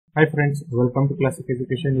Hi friends, welcome to Classic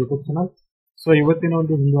Education YouTube channel. So ಇವತ್ತಿನ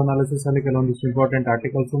ಒಂದು Hindu analysis ಅಲ್ಲಿ ಕೆಲವೊಂದಿಷ್ಟು ಇಂಪಾರ್ಟೆಂಟ್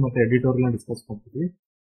ಆರ್ಟಿಕಲ್ಸ್ ಮತ್ತೆ ಎಡಿಟೋರಿಯಲ್ ಡಿಸ್ಕಸ್ ಮಾಡ್ತೀವಿ.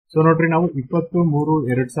 ಸೊ ನೋಡ್ರಿ ನಾವು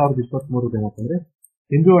 23/2023 ಏನಂತಂದ್ರೆ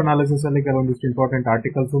ಹಿಂದೂ ಅನಾಲಿಸಿಸ್ ಅಲ್ಲಿ ಕೆಲವೊಂದಿಷ್ಟು ಇಂಪಾರ್ಟೆಂಟ್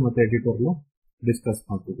ಆರ್ಟಿಕಲ್ಸ್ ಮತ್ತೆ ಎಡಿಟೋರಿಯಲ್ ಡಿಸ್ಕಸ್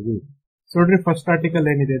ಮಾಡ್ತಿದ್ವಿ. ಸೊ ನೋಡ್ರಿ ಫಸ್ಟ್ ಆರ್ಟಿಕಲ್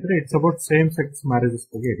ಏನಿದೆ ಅಂದ್ರೆ it's about same sex marriages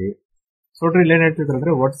ಬಗ್ಗೆ ಇದೆ. ಸೊ ನೋಡ್ರಿ ಇಲ್ಲಿ ಏನ್ ಹೇಳ್ತಿದ್ರು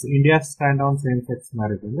ಅಂದ್ರೆ what's India stand on same sex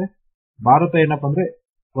marriage ಅಂದ್ರೆ ಭಾರತ ಏನಪ್ಪಾ ಅಂದ್ರೆ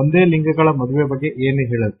ಒಂದೇ ಲಿಂಗಗಳ ಮದುವೆ ಬಗ್ಗೆ ಏನು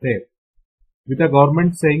ಹೇಳುತ್ತೆ. With the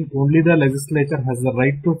government saying only the legislature has the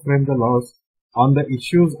right to frame the laws on the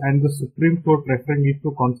issues and the Supreme Court referring it to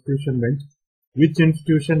Constitution bench, which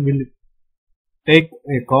institution will take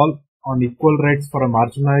a call on equal rights for a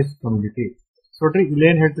marginalized community. So, ಇಲ್ಲಿ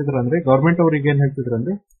ಏನ್ ಹೇಳ್ತಿದ್ರು ಅಂದ್ರೆ government ಅವ್ರಿಗೆ ಏನ್ ಹೇಳ್ತಿದ್ರು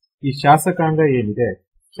ಅಂದ್ರೆ ಈ ಶಾಸಕಾಂಗ ಏನಿದೆ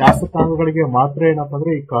ಶಾಸಕಾಂಗಗಳಿಗೆ ಮಾತ್ರ ಏನಪ್ಪಾ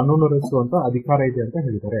ಅಂದ್ರೆ ಈ ಕಾನೂನು ರಚಿಸುವಂತ ಅಧಿಕಾರ ಇದೆ ಅಂತ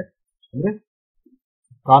ಹೇಳಿದ್ದಾರೆ. ಅಂದ್ರೆ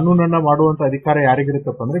ಕಾನೂನನ್ನ ಮಾಡುವಂತ ಅಧಿಕಾರ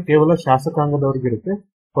ಯಾರಿಗಿರುತ್ತಪ್ಪ ಅಂದ್ರೆ ಕೇವಲ ಶಾಸಕಾಂಗದವ್ರಿಗಿರುತ್ತೆ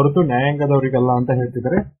ಹೊರತು ನ್ಯಾಯಾಂಗದವರಿಗಲ್ಲ ಅಂತ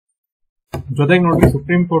ಹೇಳ್ತಿದ್ದಾರೆ. ಜೊತೆಗೆ ನೋಡ್ರಿ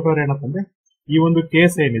ಸುಪ್ರೀಂ ಕೋರ್ಟ್ ಅವ್ರು ಏನಪ್ಪ ಅಂದ್ರೆ ಈ ಒಂದು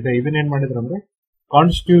ಕೇಸ್ ಏನಿದೆ ಇದನ್ನೇನ್ ಮಾಡಿದ್ರು ಅಂದ್ರೆ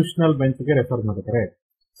ಕಾನ್ಸ್ಟಿಟ್ಯೂಷನಲ್ ಬೆಂಚ್ ಗೆ ರೆಫರ್ ಮಾಡಿದ್ದಾರೆ.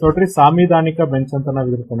 ಸೊ ನೋಡ್ರಿ ಸಾಂವಿಧಾನಿಕ ಬೆಂಚ್ ಅಂತ ನಾವು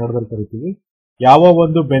ಇದನ್ನ ಕನ್ನಡದಲ್ಲಿ ಕರಿತೀವಿ. ಯಾವ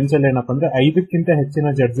ಒಂದು ಬೆಂಚ್ ಅಲ್ಲಿ ಏನಪ್ಪ ಅಂದ್ರೆ 5ಕ್ಕಿಂತ ಹೆಚ್ಚಿನ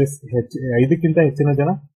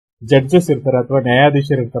ಜನ ಜಡ್ಜಸ್ ಇರ್ತಾರೆ ಅಥವಾ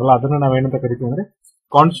ನ್ಯಾಯಾಧೀಶರು ಇರ್ತಾರಲ್ಲ ಅದನ್ನ ನಾವೇನಂತ ಕರಿತೀವಿ ಅಂದ್ರೆ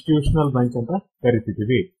ಕಾನ್ಸ್ಟಿಟ್ಯೂಷನಲ್ ಬೆಂಚ್ ಅಂತ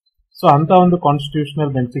ಕರಿತಿದ್ದೀವಿ. ಸೊ ಅಂತ ಒಂದು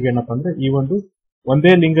ಕಾನ್ಸ್ಟಿಟ್ಯೂಷನಲ್ ಬೆಂಚ್ ಗೆ ಏನಪ್ಪ ಅಂದ್ರೆ ಈ ಒಂದು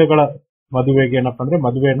ಒಂದೇ ಲಿಂಗಗಳ ಮದುವೆಗೆ ಏನಪ್ಪಾ ಅಂದ್ರೆ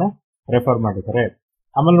ಮದುವೆನ ರೆಫರ್ ಮಾಡಿದ್ದಾರೆ.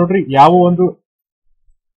 ಆಮೇಲೆ ನೋಡ್ರಿ ಯಾವ ಒಂದು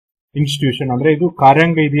ಇನ್ಸ್ಟಿಟ್ಯೂಷನ್ ಅಂದ್ರೆ ಇದು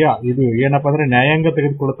ಕಾರ್ಯಾಂಗ ಇದೆಯಾ ಇದು ಏನಪ್ಪಾ ಅಂದ್ರೆ ನ್ಯಾಯಾಂಗ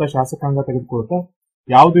ತೆಗೆದುಕೊಳ್ಳುತ್ತಾ ಶಾಸಕಾಂಗ ತೆಗೆದುಕೊಳ್ಳುತ್ತಾ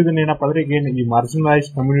ಯಾವ್ದು ಇದನ್ನ ಏನಪ್ಪಾ ಅಂದ್ರೆ ಈಗ ಈ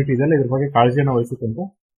ಮಾರ್ಜಿನಲೈಸ್ಡ್ ಕಮ್ಯುನಿಟಿ ಇದೆಲ್ಲ ಇದ್ರ ಬಗ್ಗೆ ಕಾಳಜಿಯನ್ನು ವಹಿಸುತ್ತೆ ಅಂತ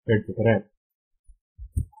ಹೇಳ್ತಿದ್ದಾರೆ.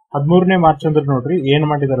 13ನೇ ಮಾರ್ಚ್ ಅಂದ್ರೆ ನೋಡ್ರಿ ಏನ್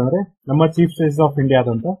ಮಾಡಿದಾರೆ ಅಂದ್ರೆ ನಮ್ಮ ಚೀಫ್ ಜಸ್ಟಿಸ್ ಆಫ್ ಇಂಡಿಯಾ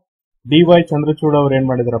ಆದಂತ DY ಚಂದ್ರಚೂಡ್ ಅವ್ರು ಏನ್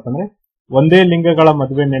ಮಾಡಿದಾರಪ್ಪ ಅಂದ್ರೆ ಒಂದೇ ಲಿಂಗಗಳ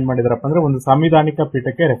ಮದುವೆನ ಏನ್ ಮಾಡಿದಾರಪ್ಪ ಅಂದ್ರೆ ಒಂದು ಸಾಂವಿಧಾನಿಕ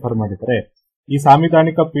ಪೀಠಕ್ಕೆ ರೆಫರ್ ಮಾಡಿದ್ದಾರೆ. ಈ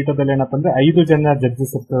ಸಾಂವಿಧಾನಿಕ ಪೀಠದಲ್ಲಿ ಏನಪ್ಪಾ ಅಂದ್ರೆ 5 ಜನ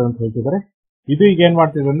ಜಡ್ಜಸ್ ಇರ್ತಾರೆ ಅಂತ ಹೇಳ್ತಿದ್ದಾರೆ. ಇದು ಈಗ ಏನ್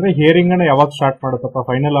ಮಾಡ್ತಿದೆ ಅಂದ್ರೆ ಹಿಯರಿಂಗ್ ಅನ್ನ ಯಾವಾಗ ಸ್ಟಾರ್ಟ್ ಮಾಡುತ್ತಪ್ಪ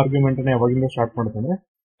ಫೈನಲ್ ಆರ್ಗ್ಯುಮೆಂಟ್ ಅನ್ನ ಯಾವಾಗಿಂದ ಸ್ಟಾರ್ಟ್ ಮಾಡುತ್ತೆ ಅಂದ್ರೆ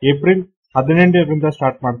ಏಪ್ರಿಲ್ 18ರಿಂದ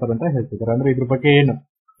ಸ್ಟಾರ್ಟ್ ಮಾಡ್ತಾರೆ ಅಂತ ಹೇಳ್ತಿದ್ದಾರೆ. ಅಂದ್ರೆ ಇದ್ರ ಬಗ್ಗೆ ಏನು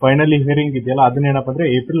ಫೈನಲಿ ಹಿಯರಿಂಗ್ ಇದೆಯಲ್ಲ ಅದನ್ನ ಏನಪ್ಪಾ ಅಂದ್ರೆ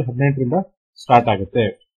ಏಪ್ರಿಲ್ 18ರಿಂದ ಸ್ಟಾರ್ಟ್ ಆಗುತ್ತೆ.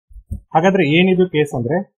 ಹಾಗಾದ್ರೆ ಏನಿದು ಕೇಸ್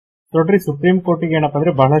ಅಂದ್ರೆ ನೋಡ್ರಿ ಸುಪ್ರೀಂ ಕೋರ್ಟಿಗೆ ಏನಪ್ಪಾ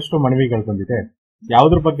ಅಂದ್ರೆ ಬಹಳಷ್ಟು ಮನವಿಗಳು ಬಂದಿದೆ.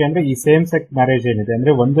 ಯಾವ್ದ್ರ ಬಗ್ಗೆ ಅಂದ್ರೆ ಈ ಸೇಮ್ ಸೆಕ್ಸ್ ಮ್ಯಾರೇಜ್ ಏನಿದೆ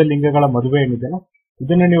ಅಂದ್ರೆ ಒಂದೇ ಲಿಂಗಗಳ ಮದುವೆ ಏನಿದೆಯಲ್ಲ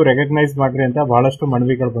ಇದನ್ನ ನೀವು ರೆಕಗ್ನೈಸ್ ಮಾಡ್ರಿ ಅಂತ ಬಹಳಷ್ಟು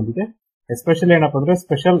ಮನವಿಗಳು ಬಂದಿದೆ. ಎಸ್ಪೆಷಲಿ ಏನಪ್ಪಾ ಅಂದ್ರೆ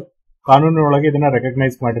ಸ್ಪೆಷಲ್ ಕಾನೂನಿನೊಳಗೆ ಇದನ್ನ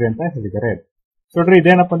ರೆಕಗ್ನೈಸ್ ಮಾಡ್ರಿ ಅಂತ ಹೇಳಿದ್ದಾರೆ. ಸೊ ನೋಡ್ರಿ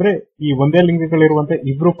ಇದೇನಪ್ಪ ಅಂದ್ರೆ ಈ ಒಂದೇ ಲಿಂಗಗಳಿರುವಂತ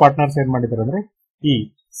ಇಬ್ರು ಪಾರ್ಟ್ನರ್ಸ್ ಏನ್ ಮಾಡಿದಾರೆ ಅಂದ್ರೆ ಈ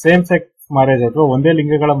ಸೇಮ್ ಸೆಕ್ಸ್ ಮ್ಯಾರೇಜ್ ಅಥವಾ ಒಂದೇ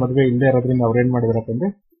ಲಿಂಗಗಳ ಮದುವೆ ಇಲ್ಲದೆ ಇರೋದ್ರಿಂದ ಅವ್ರು ಏನ್ ಮಾಡಿದಾರಪ್ಪ ಅಂದ್ರೆ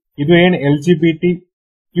ಇದು ಏನ್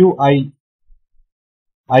LGBTQIA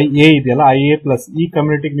ಇದೆಯಲ್ಲ IA+ ಈ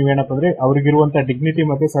ಕಮ್ಯುನಿಟಿಗೆ ನೀವೇನಪ್ಪ ಅಂದ್ರೆ ಅವ್ರಿಗಿರುವಂತ ಡಿಗ್ನಿಟಿ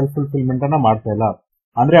ಮತ್ತೆ ಸೆಲ್ಫ್ ಫುಲ್ಫಿಲ್ಮೆಂಟ್ ಅನ್ನ ಮಾಡ್ತಾ ಇಲ್ಲ.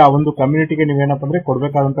 ಅಂದ್ರೆ ಆ ಒಂದು ಕಮ್ಯುನಿಟಿಗೆ ನೀವೇನಪ್ಪ ಅಂದ್ರೆ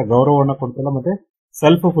ಕೊಡ್ಬೇಕಾದಂತ ಗೌರವವನ್ನು ಕೊಡ್ತಿಲ್ಲ ಮತ್ತೆ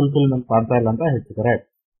ಸೆಲ್ಫ್ ಫುಲ್ಫಿಲ್ಮೆಂಟ್ ಮಾಡ್ತಾ ಇಲ್ಲ ಅಂತ ಹೇಳ್ತಿದ್ದಾರೆ.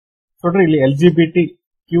 ನೋಡ್ರಿ ಇಲ್ಲಿ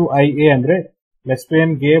LGBTQIA ಅಂದ್ರೆ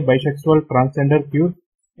ಲೆಸ್ಬಿಯನ್, ಗೇ, ಬೈಸೆಕ್ಸುವಲ್, ಟ್ರಾನ್ಸ್ಜೆಂಡರ್, ಕ್ಯೂರ್,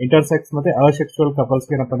 ಇಂಟರ್ಸೆಕ್ಸ್ ಮತ್ತೆ ಅಸೆಕ್ಸುವಲ್ ಕಪಲ್ಸ್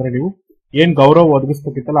ಏನಪ್ಪಾ ಅಂದ್ರೆ ನೀವು ಏನ್ ಗೌರವ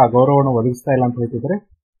ಒದಗಿಸಬೇಕಿತ್ತಲ್ಲ ಆ ಗೌರವವನ್ನು ಒದಗಿಸ್ತಾ ಇಲ್ಲ ಅಂತ ಹೇಳ್ತಿದ್ದಾರೆ.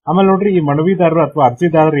 ಆಮೇಲೆ ನೋಡ್ರಿ ಈ ಮನವಿದಾರರು ಅಥವಾ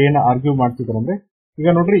ಅರ್ಜಿದಾರರು ಏನ್ ಆರ್ಗ್ಯೂ ಮಾಡ್ತಿದ್ರು ಅಂದ್ರೆ ಈಗ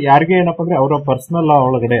ನೋಡ್ರಿ ಯಾರಿಗೆ ಏನಪ್ಪಾ ಅಂದ್ರೆ ಅವರ ಪರ್ಸನಲ್ ಲಾ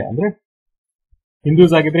ಒಳಗಡೆ ಅಂದ್ರೆ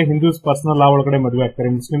ಹಿಂದೂಸ್ ಆಗಿದ್ರೆ ಹಿಂದೂಸ್ ಪರ್ಸನಲ್ ಲಾ ಒಳಗಡೆ ಮದುವೆ ಆಗ್ತಾರೆ,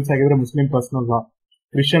 ಮುಸ್ಲಿಮ್ಸ್ ಆಗಿದ್ರೆ ಮುಸ್ಲಿಂ ಪರ್ಸನಲ್ ಲಾ,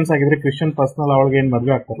 ಕ್ರಿಶ್ಚಿಯನ್ಸ್ ಆಗಿದ್ರೆ ಕ್ರಿಶ್ಚಿಯನ್ ಪರ್ಸನಲ್ ಲಾ ಒಳಗೆ ಏನ್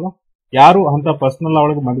ಮದುವೆ ಆಗ್ತಾರಲ್ಲ ಯಾರು ಅಂತ ಪರ್ಸನಲ್ ಲಾ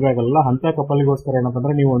ಒಳಗೆ ಮದುವೆ ಆಗಲ್ಲ ಅಂತ ಕಪಲ್ಗೋಸ್ಕರ ಏನಪ್ಪಾ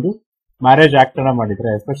ಅಂದ್ರೆ ನೀವು ಒಂದು ಮ್ಯಾರೇಜ್ ಆಕ್ಟ್ ಅನ್ನ ಮಾಡಿದ್ರೆ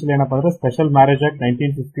ಎಸ್ಪೆಷಲಿ ಏನಪ್ಪಾ ಅಂದ್ರೆ ಸ್ಪೆಷಲ್ ಮ್ಯಾರೇಜ್ ಆಕ್ಟ್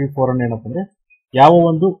 1954 ಅನ್ನ ಏನಪ್ಪಾ ಅಂದ್ರೆ ಯಾವ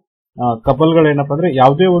ಒಂದು ಕಪಲ್ಗಳು ಏನಪ್ಪಾ ಅಂದ್ರೆ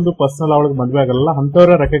ಯಾವುದೇ ಒಂದು ಪರ್ಸನಲ್ ಒಳಗೆ ಮದುವೆ ಆಗಲ್ಲ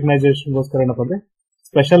ಅಂತವರ ರೆಕಗ್ನೈಸೇಷನ್ಗೋಸ್ಕರ ಏನಪ್ಪಾ ಅಂದ್ರೆ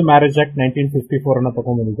ಸ್ಪೆಷಲ್ ಮ್ಯಾರೇಜ್ ಆಕ್ಟ್ 1954 ಅನ್ನ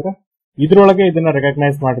ತಗೊಂಡ್ಬಂದಿದ್ರೆ ಇದ್ರೊಳಗೆ ಇದನ್ನ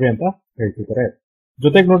ರೆಕಗ್ನೈಸ್ ಮಾಡ್ರಿ ಅಂತ ಹೇಳ್ತಿದ್ದಾರೆ.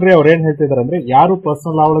 ಜೊತೆಗೆ ನೋಡ್ರಿ ಅವ್ರು ಏನ್ ಹೇಳ್ತಿದಾರೆ ಅಂದ್ರೆ ಯಾರು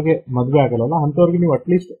ಪರ್ಸನಲ್ ಒಳಗೆ ಮದುವೆ ಆಗಲ್ಲ ಅಂತವ್ರಿಗೆ ನೀವು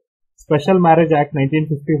ಅಟ್ಲೀಸ್ಟ್ ಸ್ಪೆಷಲ್ ಮ್ಯಾರೇಜ್ ಆಕ್ಟ್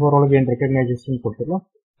 1954 ಒಳಗೆ ಏನ್ ರೆಕಗ್ನೈಸೇಷನ್ ಕೊಡ್ತಿಲ್ಲ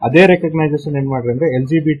ಅದೇ ರೆಕಗ್ನೈಸೇಷನ್ ಏನ್ ಮಾಡ್ರಿ ಅಂದ್ರೆ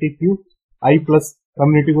LGBTQI+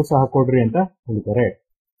 ಕಮ್ಯುನಿಟಿಗೂ ಸಹ ಕೊಡ್ರಿ ಅಂತ ಹೇಳ್ತಾರೆ.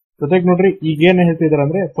 ಜೊತೆಗೆ ನೋಡ್ರಿ ಈಗ ಏನ್ ಹೇಳ್ತಿದಾರೆ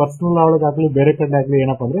ಅಂದ್ರೆ ಪರ್ಸನಲ್ ಒಳಗಾಗ್ಲಿ ಬೇರೆ ಕಡೆ ಆಗ್ಲಿ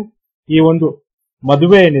ಏನಪ್ಪಾ ಅಂದ್ರೆ ಈ ಒಂದು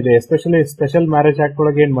ಮದುವೆ ಏನಿದೆ ಎಸ್ಪೆಷಲಿ ಸ್ಪೆಷಲ್ ಮ್ಯಾರೇಜ್ ಆಕ್ಟ್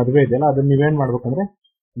ಒಳಗೆ ಏನ್ ಮದುವೆ ಇದೆಯಲ್ಲ ಅದನ್ನ ನೀವೇನ್ ಮಾಡ್ಬೇಕಂದ್ರೆ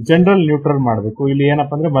ಜನರಲ್ ನ್ಯೂಟ್ರಲ್ ಮಾಡಬೇಕು. ಇಲ್ಲಿ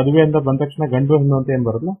ಏನಪ್ಪಾ ಅಂದ್ರೆ ಮದುವೆ ಅಂತ ಬಂದ ತಕ್ಷಣ ಗಂಡು ಹೆಣ್ಣು ಅಂತ ಏನ್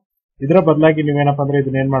ಬರಲ್ಲ ಇದರ ಬದಲಾಗಿ ನೀವೇನಪ್ಪಾ ಅಂದ್ರೆ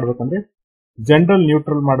ಇದನ್ನ ಏನ್ ಮಾಡ್ಬೇಕಂದ್ರೆ ಜನರಲ್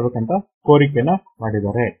ನ್ಯೂಟ್ರಲ್ ಮಾಡ್ಬೇಕಂತ ಕೋರಿಕೆನ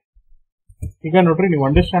ಮಾಡಿದ್ದಾರೆ. ಈಗ ನೋಡ್ರಿ ನೀವು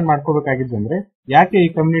ಅಂಡರ್ಸ್ಟ್ಯಾಂಡ್ ಮಾಡ್ಕೋಬೇಕಾಗಿದ್ದು ಅಂದ್ರೆ ಯಾಕೆ ಈ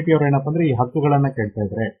ಕಮ್ಯುನಿಟಿ ಅವ್ರು ಏನಪ್ಪಾ ಅಂದ್ರೆ ಈ ಹಕ್ಕುಗಳನ್ನ ಕೇಳ್ತಾ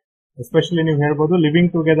ಇದ್ದಾರೆ. ಎಸ್ಪೆಷಲಿ ನೀವು ಹೇಳ್ಬೋದು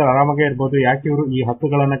ಲಿವಿಂಗ್ ಟುಗೆದರ್ ಆರಾಮಾಗೆ ಇರ್ಬೋದು. ಯಾಕೆ ಇವರು ಈ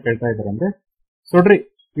ಹಕ್ಕುಗಳನ್ನ ಕೇಳ್ತಾ ಇದಾರೆ ಅಂದ್ರೆ ನೋಡ್ರಿ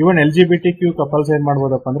ಇವನ್ LGBTQ ಕಪಲ್ಸ್ ಏನ್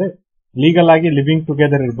ಮಾಡ್ಬೋದಪ್ಪ ಅಂದ್ರೆ ಲೀಗಲ್ ಆಗಿ ಲಿವಿಂಗ್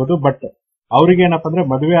ಟುಗೆದರ್ ಇರ್ಬೋದು. ಬಟ್ ಅವ್ರಿಗೆ ಏನಪ್ಪಾ ಅಂದ್ರೆ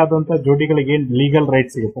ಮದುವೆ ಆದಂತ ಜೋಡಿಗಳಿಗೆ ಏನ್ ಲೀಗಲ್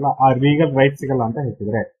ರೈಟ್ ಸಿಗುತ್ತಲ್ಲ ಆ ಲೀಗಲ್ ರೈಟ್ ಸಿಗಲ್ಲ ಅಂತ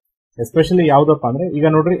ಹೇಳ್ತಿದ್ರೆ. ಎಸ್ಪೆಷಲಿ ಯಾವ್ದಪ್ಪ ಅಂದ್ರೆ ಈಗ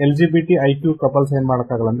ನೋಡ್ರಿ LGBTIQ ಕಪಲ್ಸ್ ಏನ್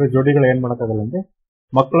ಮಾಡಕ್ಕಾಗಲ್ಲ ಅಂದ್ರೆ ಜೋಡಿಗಳು ಏನ್ ಮಾಡಕ್ಕಾಗಲ್ಲ ಅಂದ್ರೆ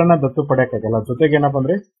ಮಕ್ಕಳನ್ನ ದತ್ತು ಪಡೆಯಕ್ಕಾಗಲ್ಲ. ಜೊತೆಗೆ ಏನಪ್ಪಾ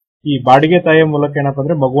ಅಂದ್ರೆ ಈ ಬಾಡಿಗೆ ತಾಯಿಯ ಮೂಲಕ ಏನಪ್ಪಾ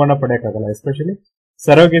ಅಂದ್ರೆ ಮಗುವನ್ನ ಪಡೆಯಕ್ಕಾಗಲ್ಲ. ಎಸ್ಪೆಷಲಿ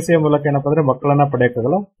ಸರೋಗೆಸಿಯ ಮೂಲಕ ಏನಪ್ಪಾ ಅಂದ್ರೆ ಮಕ್ಕಳನ್ನ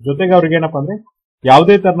ಪಡೆಯಕ್ಕಾಗಲ್ಲ. ಜೊತೆಗೆ ಅವ್ರಿಗೆ ಏನಪ್ಪಾ ಅಂದ್ರೆ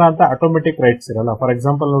ಯಾವುದೇ ತರನ ಅಂತ ಆಟೋಮೆಟಿಕ್ ರೈಟ್ಸ್ ಇರಲ್ಲ. ಫಾರ್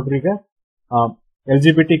ಎಕ್ಸಾಂಪಲ್ ನೋಡ್ರಿ ಈಗ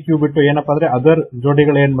LGBTQ ಬಿಟ್ಟು ಏನಪ್ಪಾ ಅಂದ್ರೆ ಅದರ್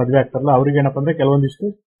ಜೋಡಿಗಳು ಏನ್ ಮದ್ವೆ ಆಗ್ತಾರಲ್ಲ ಅವ್ರಿಗೆ ಏನಪ್ಪಾ ಅಂದ್ರೆ ಕೆಲವೊಂದಿಷ್ಟು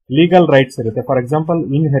ಲೀಗಲ್ ರೈಟ್ಸ್ ಇರುತ್ತೆ. ಫಾರ್ ಎಕ್ಸಾಂಪಲ್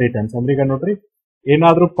ಇನ್ಹೆರಿಟೆನ್ಸ್ ಅಂದ್ರೆ ಈಗ ನೋಡ್ರಿ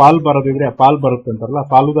ಏನಾದ್ರೂ ಪಾಲ್ ಬರೋದಿದ್ರೆ ಪಾಲ್ ಬರುತ್ತೆ ಅಂತಾರಲ್ಲ,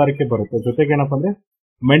 ಪಾಲುದಾರಿಕೆ ಬರುತ್ತೆ. ಜೊತೆಗೆ ಏನಪ್ಪಾ ಅಂದ್ರೆ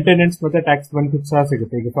ಮೇಂಟೆನೆನ್ಸ್ ಮತ್ತೆ ಟ್ಯಾಕ್ಸ್ ಬೆನಿಫಿಟ್ ಸಹ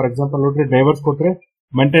ಸಿಗುತ್ತೆ. ಈಗ ಫಾರ್ ಎಕ್ಸಾಂಪಲ್ ನೋಡ್ರಿ ಡೈವರ್ಸ್ ಕೊಟ್ರೆ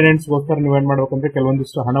ಮೇಂಟೆನೆನ್ಸ್ ಗೋಸ್ಕರ ನೀವು ಏನ್ ಮಾಡ್ಬೇಕಂದ್ರೆ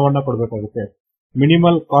ಕೆಲವೊಂದಿಷ್ಟು ಹಣವನ್ನ ಕೊಡ್ಬೇಕಾಗುತ್ತೆ.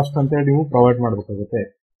 ಮಿನಿಮಲ್ ಕಾಸ್ಟ್ ಅಂತ ಹೇಳಿ ನೀವು ಪ್ರೊವೈಡ್ ಮಾಡಬೇಕಾಗುತ್ತೆ.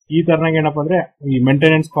 ಈ ತರನಾಗ ಏನಪ್ಪಾ ಅಂದ್ರೆ ಈ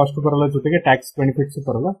ಮೇಂಟೆನೆನ್ಸ್ ಕಾಸ್ಟ್ ಬರಲ್ಲ, ಜೊತೆಗೆ ಟ್ಯಾಕ್ಸ್ ಬೆನಿಫಿಟ್ಸ್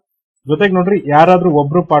ಬರಲ್ಲ. ಜೊತೆಗೆ ನೋಡ್ರಿ ಯಾರಾದ್ರೂ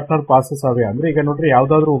ಒಬ್ರು ಪಾರ್ಟ್ನರ್ ಪಾಸಸ್ ಆವೆ ಅಂದ್ರೆ ಈಗ ನೋಡ್ರಿ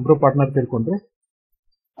ಯಾವ್ದಾದ್ರು ಒಬ್ರು ಪಾರ್ಟ್ನರ್ ತಿಳ್ಕೊಂಡ್ರೆ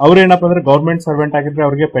ಅವ್ರೇನಪ್ಪ ಅಂದ್ರೆ ಗೌರ್ಮೆಂಟ್ ಸರ್ವೆಂಟ್ ಆಗಿದ್ರೆ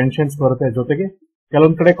ಅವ್ರಿಗೆ ಪೆನ್ಷನ್ಸ್ ಬರುತ್ತೆ. ಜೊತೆಗೆ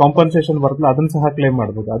ಕೆಲವೊಂದ್ ಕಡೆ ಕಾಂಪನ್ಸೇಷನ್ ಬರುತ್ತಲ್ಲ ಅದನ್ನ ಸಹ ಕ್ಲೇಮ್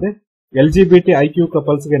ಮಾಡಬಹುದು. ಅದೇ LGBTIQ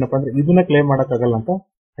ಕಪಲ್ಸ್ ಏನಪ್ಪಾ ಅಂದ್ರೆ ಇದನ್ನ ಕ್ಲೇಮ್ ಮಾಡಕ್ಕಾಗಲ್ಲ ಅಂತ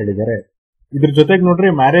ಹೇಳಿದ್ದಾರೆ. ಇದ್ರ ಜೊತೆಗೆ ನೋಡ್ರಿ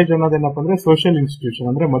ಮ್ಯಾರೇಜ್ ಅನ್ನೋದೇನಪ್ಪ ಅಂದ್ರೆ ಸೋಷಿಯಲ್ ಇನ್ಸ್ಟಿಟ್ಯೂಷನ್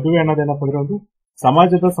ಅಂದ್ರೆ ಮದುವೆ ಅನ್ನೋದೇನಪ್ಪ ಅಂದ್ರೆ ಒಂದು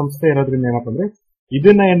ಸಮಾಜದ ಸಂಸ್ಥೆ ಇರೋದ್ರಿಂದ ಏನಪ್ಪ ಅಂದ್ರೆ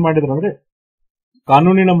ಇದನ್ನ ಏನ್ ಮಾಡಿದ್ರು ಅಂದ್ರೆ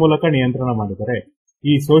ಕಾನೂನಿನ ಮೂಲಕ ನಿಯಂತ್ರಣ ಮಾಡಿದ್ದಾರೆ.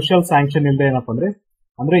 ಈ ಸೋಷಿಯಲ್ ಸ್ಯಾಂಕ್ಷನ್ ಇಲ್ಲದೆ ಏನಪ್ಪ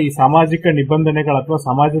ಅಂದ್ರೆ ಈ ಸಾಮಾಜಿಕ ನಿಬಂಧನೆಗಳು ಅಥವಾ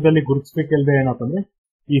ಸಮಾಜದಲ್ಲಿ ಗುರುತಿಸಬೇಕಿಲ್ಲದೆ ಏನಪ್ಪ ಅಂದ್ರೆ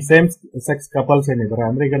ಈ ಸೇಮ್ ಸೆಕ್ಸ್ ಕಪಲ್ಸ್ ಏನಿದ್ದಾರೆ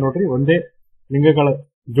ಅಂದ್ರೆ ಈಗ ನೋಡ್ರಿ ಒಂದೇ ಲಿಂಗಗಳ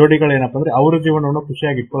ಜೋಡಿಗಳು ಏನಪ್ಪ ಅಂದ್ರೆ ಅವರ ಜೀವನವನ್ನು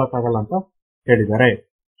ಖುಷಿಯಾಗಿ ಇಟ್ಕೊಳಕ್ಕಾಗಲ್ಲ ಅಂತ ಹೇಳಿದ್ದಾರೆ.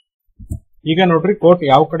 ಈಗ ನೋಡ್ರಿ ಕೋರ್ಟ್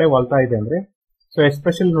ಯಾವ ಕಡೆ ವಾಲ್ತಾ ಇದೆ ಅಂದ್ರೆ ಸೊ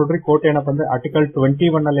ಎಸ್ಪೆಷಲಿ ನೋಡ್ರಿ ಕೋರ್ಟ್ ಏನಪ್ಪ ಅಂದ್ರೆ ಆರ್ಟಿಕಲ್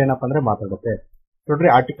 21 ಅಲ್ಲಿ ಏನಪ್ಪ ಅಂದ್ರೆ ಮಾತಾಡುತ್ತೆ. ನೋಡ್ರಿ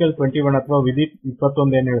ಆರ್ಟಿಕಲ್ 21 ಅಥವಾ ವಿಧಿ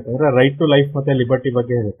 21 ಏನ್ ಹೇಳುತ್ತೆ ಅಂದ್ರೆ ರೈಟ್ ಟು ಲೈಫ್ ಮತ್ತೆ ಲಿಬರ್ಟಿ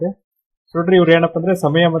ಬಗ್ಗೆ ಹೇಳುತ್ತೆ. ನೋಡ್ರಿ ಇವ್ರು ಏನಪ್ಪ ಅಂದ್ರೆ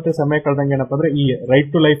ಸಮಯ ಕಳೆದಂಗೆ ಏನಪ್ಪ ಅಂದ್ರೆ ಈ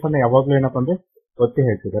ರೈಟ್ ಟು ಲೈಫ್ ಅನ್ನ ಯಾವಾಗ್ಲೂ ಏನಪ್ಪ ಅಂದ್ರೆ ಒತ್ತಿ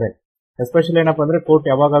ಹೇಳ್ತಿದ್ದಾರೆ. ಎಸ್ಪೆಷಲಿ ಏನಪ್ಪ ಅಂದ್ರೆ ಕೋರ್ಟ್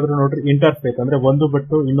ಯಾವಾಗಾದ್ರೂ ನೋಡ್ರಿ ಇಂಟರ್ಫೇತ್ ಅಂದ್ರೆ ಒಂದು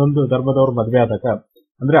ಬಿಟ್ಟು ಇನ್ನೊಂದು ಧರ್ಮದವ್ರು ಮದ್ವೆ ಆದಾಗ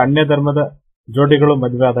ಅಂದ್ರೆ ಅನ್ಯ ಧರ್ಮದ ಜೋಡಿಗಳು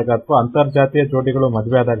ಮದ್ವೆ ಆದಾಗ ಅಥವಾ ಅಂತರ್ಜಾತೀಯ ಜೋಡಿಗಳು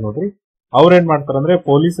ಮದ್ವೆ ಆದಾಗ ನೋಡ್ರಿ ಅವ್ರೇನ್ ಮಾಡ್ತಾರಂದ್ರೆ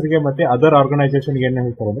ಪೊಲೀಸರಿಗೆ ಮತ್ತೆ ಅದರ್ ಆರ್ಗನೈಸೇಷನ್ ಏನ್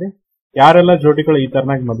ಹೇಳ್ತಾರಂದ್ರೆ ಯಾರೆಲ್ಲ ಜೋಡಿಗಳು ಈ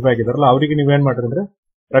ತರನಾಗಿ ಮದ್ವೆ ಆಗಿದಾರಲ್ಲ ಅವರಿಗೆ ನೀವೇನ್ ಮಾಡ್ರಿ ಅಂದ್ರೆ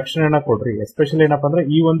ರಕ್ಷಣೆನ ಕೊಡ್ರಿ. ಎಸ್ಪೆಷಲಿ ಏನಪ್ಪಾ ಅಂದ್ರೆ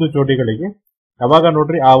ಈ ಒಂದು ಜೋಡಿಗಳಿಗೆ ಯಾವಾಗ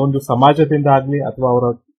ನೋಡ್ರಿ ಆ ಒಂದು ಸಮಾಜದಿಂದ ಆಗ್ಲಿ ಅಥವಾ ಅವರ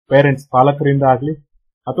ಪೇರೆಂಟ್ಸ್ ಪಾಲಕರಿಂದ ಆಗ್ಲಿ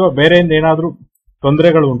ಅಥವಾ ಬೇರೆಯಿಂದ ಏನಾದ್ರೂ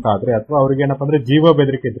ತೊಂದರೆಗಳು ಉಂಟಾದ್ರೆ ಅಥವಾ ಅವ್ರಿಗೆ ಏನಪ್ಪಾ ಅಂದ್ರೆ ಜೀವ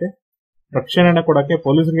ಬೆದರಿಕೆ ಇದ್ರೆ ರಕ್ಷಣೆನ ಕೊಡಕ್ಕೆ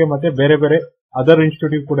ಪೊಲೀಸರಿಗೆ ಮತ್ತೆ ಬೇರೆ ಬೇರೆ ಅದರ್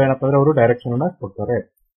ಇನ್ಸ್ಟಿಟ್ಯೂಟ್ ಕೂಡ ಏನಪ್ಪಾ ಅಂದ್ರೆ ಅವರು ಡೈರೆಕ್ಷನ್ ಅನ್ನ ಕೊಡ್ತಾರೆ.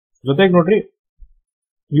 ಜೊತೆಗೆ ನೋಡ್ರಿ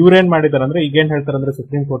ಇವ್ರೇನ್ ಮಾಡಿದಾರೆ ಅಂದ್ರೆ ಈಗೇನ್ ಹೇಳ್ತಾರೆ ಅಂದ್ರೆ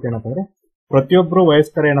ಸುಪ್ರೀಂ ಕೋರ್ಟ್ ಏನಪ್ಪಾ ಅಂದ್ರೆ ಪ್ರತಿಯೊಬ್ರು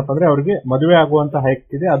ವಯಸ್ಕರ ಏನಪ್ಪಾ ಅಂದ್ರೆ ಅವ್ರಿಗೆ ಮದುವೆ ಆಗುವಂತ ಹೈಕ್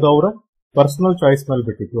ಇದೆ, ಅದು ಅವರ ಪರ್ಸನಲ್ ಚಾಯ್ಸ್ ಮೇಲೆ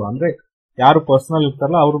ಬಿಟ್ಟಿತ್ತು. ಅಂದ್ರೆ ಯಾರು ಪರ್ಸನಲ್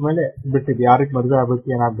ಇರ್ತಾರಲ್ಲ ಅವ್ರ ಮೇಲೆ ಬಿಟ್ಟಿದ್ದು ಯಾರಿಗೆ ಮದುವೆ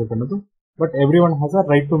ಆಗ್ಬೇಕು ಏನಾಗ್ಬೇಕು ಅನ್ನೋದು. But every one has a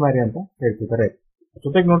right to marry ಅಂತ ಹೇಳ್ತಿದ್ದಾರೆ.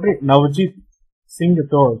 ಜೊತೆಗೆ ನೋಡ್ರಿ ನವಜೀತ್ ಸಿಂಗ್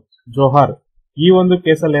ಜೋಹಾರ್ ಈ ಒಂದು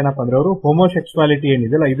ಕೇಸಲ್ಲಿ ಏನಪ್ಪಾ ಅಂದ್ರೆ ಅವರು ಹೋಮೋಸೆಕ್ಸುವಾಲಿಟಿ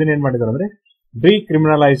ಏನಿದೆಯಲ್ಲ ಇದನ್ನ ಏನ್ ಮಾಡಿದಾರೆ ಅಂದ್ರೆ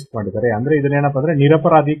ಡಿಕ್ರಿಮಿನಲೈಸ್ ಮಾಡಿದ್ದಾರೆ. ಅಂದ್ರೆ ಇದನ್ನೇನಪ್ಪ ಅಂದ್ರೆ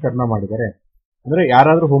ನಿರಪರಾಧೀಕರಣ ಮಾಡಿದ್ದಾರೆ. ಅಂದ್ರೆ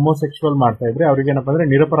ಯಾರಾದ್ರೂ ಹೋಮೋಸೆಕ್ಸುವಲ್ ಮಾಡ್ತಾ ಇದ್ರೆ ಅವ್ರಿಗೆ ಏನಪ್ಪಾ ಅಂದ್ರೆ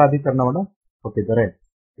ನಿರಪರಾಧೀಕರಣವನ್ನ ಕೊಟ್ಟಿದ್ದಾರೆ.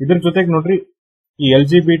 ಇದ್ರ ಜೊತೆಗೆ ನೋಡ್ರಿ ಈ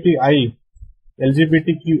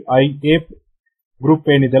LGBTQIA ಗ್ರೂಪ್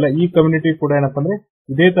ಏನಿದೆಯಲ್ಲ ಈ ಕಮ್ಯುನಿಟಿ ಕೂಡ ಏನಪ್ಪಾ ಅಂದ್ರೆ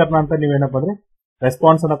ಇದೇ ತರನ ಅಂತ ನೀವೇನಪ್ಪ ಅಂದ್ರೆ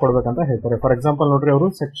ರೆಸ್ಪಾನ್ಸ್ ಅನ್ನ ಕೊಡ್ಬೇಕಂತ ಹೇಳ್ತಾರೆ. ಫಾರ್ ಎಕ್ಸಾಂಪಲ್ ನೋಡ್ರಿ ಅವರು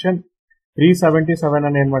ಸೆಕ್ಷನ್ 377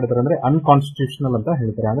 ಅನ್ನ ಏನ್ ಮಾಡಿದಾರೆ ಅಂದ್ರೆ ಅನ್ಕಾನ್ಸ್ಟಿಟ್ಯೂಷನಲ್ ಅಂತ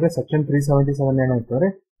ಹೇಳ್ತಾರೆ. ಅಂದ್ರೆ ಸೆಕ್ಷನ್ 377 ಏನ್ ಹೇಳ್ತಾರೆ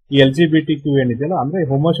ಈ LGBTQ ಏನಿದೆಯಲ್ಲ ಅಂದ್ರೆ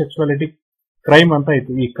ಹೋಮೋಸೆಕ್ಸುವಾಲಿಟಿ ಕ್ರೈಮ್ ಅಂತ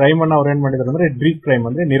ಇತ್ತು. ಈ ಕ್ರೈಮ್ ಅನ್ನ ಅವ್ರು ಏನ್ ಮಾಡಿದಾರೆ ಅಂದ್ರೆ ಕ್ರೈಮ್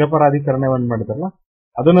ಅಂದ್ರೆ ನಿರಪರಾಧೀಕರಣವನ್ನ ಮಾಡಿದಾರಲ್ಲ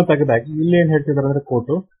ಅದನ್ನ ತೆಗೆದಾಕಿ ಇಲ್ಲಿ ಏನ್ ಹೇಳ್ತಿದಾರೆ ಅಂದ್ರೆ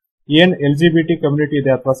ಕೋರ್ಟ್ ಏನ್ LGBT ಕಮ್ಯುನಿಟಿ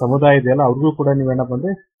ಇದೆ ಅಥವಾ ಸಮುದಾಯ ಇದೆಯಲ್ಲ ಅವ್ರಿಗೂ ಕೂಡ ನೀವೇನಪ್ಪ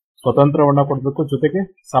ಅಂದ್ರೆ ಸ್ವತಂತ್ರವನ್ನ ಕೊಡ್ಬೇಕು, ಜೊತೆಗೆ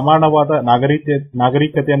ಸಮಾನವಾದ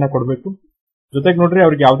ನಾಗರಿಕತೆಯನ್ನ ಕೊಡ್ಬೇಕು. ಜೊತೆಗೆ ನೋಡ್ರಿ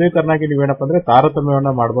ಅವ್ರಿಗೆ ಯಾವುದೇ ತರನಾಗಿ ನೀವೇನಪ್ಪ ಅಂದ್ರೆ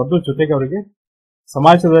ತಾರತಮ್ಯವನ್ನ ಮಾಡಬಾರ್ದು. ಜೊತೆಗೆ ಅವರಿಗೆ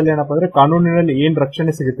ಸಮಾಜದಲ್ಲಿ ಏನಪ್ಪಾ ಅಂದ್ರೆ ಕಾನೂನಿನಲ್ಲಿ ಏನ್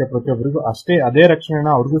ರಕ್ಷಣೆ ಸಿಗುತ್ತೆ ಪ್ರತಿಯೊಬ್ಬರಿಗೂ ಅದೇ ರಕ್ಷಣೆನ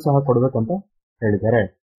ಅವ್ರಿಗೂ ಸಹ ಕೊಡ್ಬೇಕಂತ ಹೇಳಿದ್ದಾರೆ.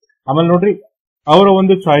 ಆಮೇಲೆ ನೋಡ್ರಿ ಅವರ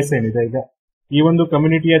ಒಂದು ಚಾಯ್ಸ್ ಏನಿದೆ, ಈಗ ಈ ಒಂದು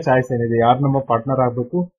ಕಮ್ಯುನಿಟಿಯ ಚಾಯ್ಸ್ ಏನಿದೆ ಯಾರು ನಮ್ಮ ಪಾರ್ಟ್ನರ್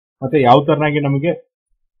ಆಗ್ಬೇಕು ಮತ್ತೆ ಯಾವ ತರನಾಗಿ ನಮಗೆ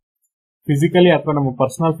ಫಿಸಿಕಲಿ ಅಥವಾ ನಮ್ಮ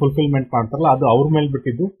ಪರ್ಸನಲ್ ಫುಲ್ಫಿಲ್ಮೆಂಟ್ ಮಾಡ್ತಾರಲ್ಲ ಅದು ಅವ್ರ ಮೇಲೆ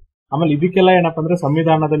ಬಿಟ್ಟಿದ್ದು. ಆಮೇಲೆ ಇದಕ್ಕೆಲ್ಲ ಏನಪ್ಪಾ ಅಂದ್ರೆ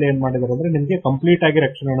ಸಂವಿಧಾನದಲ್ಲಿ ಏನ್ ಮಾಡಿದಾರೆ ಅಂದ್ರೆ ನಿಮ್ಗೆ ಕಂಪ್ಲೀಟ್ ಆಗಿ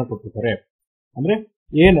ರಕ್ಷಣೆಯನ್ನು ಕೊಟ್ಟಿದ್ದಾರೆ. ಅಂದ್ರೆ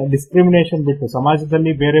ಏನ್ ಡಿಸ್ಕ್ರಿಮಿನೇಷನ್ ಬಿಟ್ಟು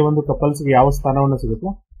ಸಮಾಜದಲ್ಲಿ ಬೇರೆ ಒಂದು ಕಪಲ್ಸ್ಗೆ ಯಾವ ಸ್ಥಾನವನ್ನು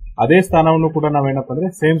ಸಿಗುತ್ತೋ ಅದೇ ಸ್ಥಾನವನ್ನು ಕೂಡ ನಾವೇನಪ್ಪ ಅಂದ್ರೆ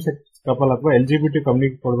ಸೇಮ್ ಸೆಕ್ಸ್ ಕಪಲ್ ಅಥವಾ LGBT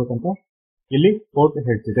ಕಮ್ಯುನಿಟಿ ಕೊಡ್ಬೇಕಂತ ಇಲ್ಲಿ ಕೋರ್ಟ್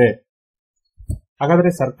ಹೇಳ್ತಿದೆ. ಹಾಗಾದ್ರೆ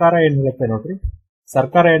ಸರ್ಕಾರ ಏನ್ ಹೇಳುತ್ತೆ ನೋಡ್ರಿ,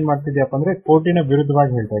 ಸರ್ಕಾರ ಏನ್ ಮಾಡ್ತಿದ್ಯಪ್ಪ ಅಂದ್ರೆ ಕೋರ್ಟಿನ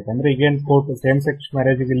ವಿರುದ್ಧವಾಗಿ ಹೇಳ್ತಾ ಇತ್ತು. ಅಂದ್ರೆ ಈಗೇನ್ court same sex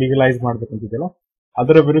marriage legalise ಮಾಡ್ಬೇಕಂತಿದೆಯಲ್ಲ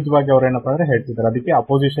ಅದರ ವಿರುದ್ಧವಾಗಿ ಅವ್ರೇನಪ್ಪ ಅಂದ್ರೆ ಹೇಳ್ತಿದ್ದಾರೆ, ಅದಕ್ಕೆ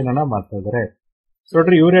ಅಪೋಸಿಷನ್ ಅನ್ನ ಮಾಡ್ತಾ ಇದ್ದಾರೆ. ಸೊ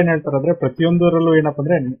ನೋಡ್ರಿ ಇವ್ರು ಏನ್ ಹೇಳ್ತಾರೆ ಅಂದ್ರೆ ಪ್ರತಿಯೊಂದರಲ್ಲೂ ಏನಪ್ಪ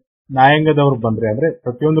ಅಂದ್ರೆ ನ್ಯಾಯಾಂಗದವ್ರು ಬಂದ್ರೆ ಅಂದ್ರೆ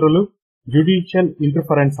ಪ್ರತಿಯೊಂದರಲ್ಲೂ ಜುಡಿಷಿಯಲ್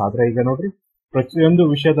ಇಂಟರ್ಫರೆನ್ಸ್ ಆದ್ರೆ ಈಗ ನೋಡ್ರಿ ಪ್ರತಿಯೊಂದು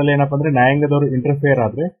ವಿಷಯದಲ್ಲಿ ಏನಪ್ಪ ಅಂದ್ರೆ ನ್ಯಾಯಾಂಗದವರು ಇಂಟರ್ಫಿಯರ್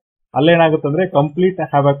ಆದ್ರೆ ಅಲ್ಲೇನಾಗುತ್ತೆ ಅಂದ್ರೆ ಕಂಪ್ಲೀಟ್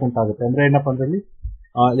ಹ್ಯಾವಾಕ್ ಉಂಟಾಗುತ್ತೆ. ಅಂದ್ರೆ ಏನಪ್ಪ ಅಂದ್ರೆ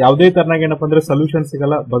ಯಾವುದೇ ತರನಾಗಿ ಏನಪ್ಪ ಅಂದ್ರೆ ಸೊಲ್ಯೂಷನ್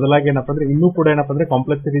ಸಿಗಲ್ಲ, ಬದಲಾಗಿ ಏನಪ್ಪ ಅಂದ್ರೆ ಇನ್ನೂ ಕೂಡ ಏನಪ್ಪ ಅಂದ್ರೆ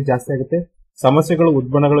ಕಾಂಪ್ಲೆಕ್ಸಿಟಿ ಜಾಸ್ತಿ ಆಗುತ್ತೆ, ಸಮಸ್ಯೆಗಳು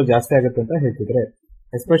ಉದ್ಭವಗಳು ಜಾಸ್ತಿ ಆಗುತ್ತೆ ಅಂತ ಹೇಳ್ತಿದ್ರೆ.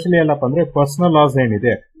 ಎಸ್ಪೆಷಲಿ ಏನಪ್ಪ ಅಂದ್ರೆ ಪರ್ಸನಲ್ ಲಾಸ್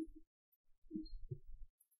ಏನಿದೆ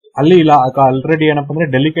ಅಲ್ಲಿ ಇಲ್ಲ ಆಲ್ರೆಡಿ ಏನಪ್ಪ ಅಂದ್ರೆ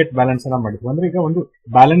ಡೆಲಿಕೇಟ್ ಬ್ಯಾಲೆನ್ಸ್ ಅನ್ನ ಮಾಡಿದ್ವಿ. ಅಂದ್ರೆ ಈಗ ಒಂದು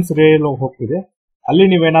ಬ್ಯಾಲೆನ್ಸ್ ರೇಲ್ ಹೋಗ್ತಿದೆ, ಅಲ್ಲಿ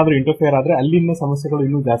ನೀವೇನಾದ್ರೂ ಇಂಟರ್ಫಿಯರ್ ಆದ್ರೆ ಅಲ್ಲಿ ಇನ್ನೂ ಸಮಸ್ಯೆಗಳು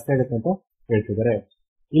ಇನ್ನೂ ಜಾಸ್ತಿ ಆಗುತ್ತೆ ಅಂತ ಹೇಳ್ತಿದ್ದಾರೆ.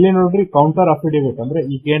 ಇಲ್ಲಿ ನೋಡ್ರಿ ಕೌಂಟರ್ ಅಫಿಡೇವಿಟ್ ಅಂದ್ರೆ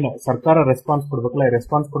ಈಗೇನು ಸರ್ಕಾರ ರೆಸ್ಪಾನ್ಸ್ ಕೊಡ್ಬೇಕಲ್ಲ, ಈ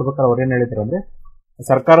ರೆಸ್ಪಾನ್ಸ್ ಕೊಡ್ಬೇಕಾದ್ರೆ ಅವ್ರೇನ್ ಹೇಳಿದ್ರು ಅಂದ್ರೆ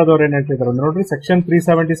ಸರ್ಕಾರದವ್ರು ಏನ್ ಹೇಳ್ತಿದ್ರು ಅಂದ್ರೆ ನೋಡ್ರಿ ಸೆಕ್ಷನ್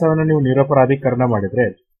 377 ನೀವು ನಿರಪರಾಧೀಕರಣ ಮಾಡಿದ್ರೆ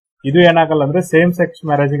ಇದು ಏನಾಗಲ್ಲ ಅಂದ್ರೆ ಸೇಮ್ ಸೆಕ್ಸ್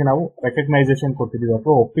ಮ್ಯಾರೇಜ್ ಗೆ ನಾವು ರೆಕಗ್ನೈಸೇಷನ್ ಕೊಟ್ಟಿದೀವಿ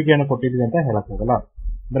ಅಥವಾ ಒಪ್ಪಿಗೆಯನ್ನು ಕೊಟ್ಟಿದೀವಿ ಅಂತ ಹೇಳಕ್ಕಾಗಲ್ಲ.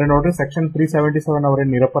 ಅಂದ್ರೆ ನೋಡ್ರಿ ಸೆಕ್ಷನ್ 377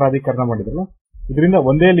 ಅವರೇನು ನಿರಪರಾಧೀಕರಣ ಮಾಡಿದ್ರಲ್ಲ, ಇದರಿಂದ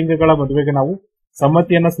ಒಂದೇ ಲಿಂಗಗಳ ಮದುವೆಗೆ ನಾವು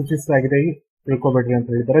ಸಮ್ಮತಿಯನ್ನ ಸೂಚಿಸಲಾಗಿದೆ ತಿಳ್ಕೊಬೇಡ್ರಿ ಅಂತ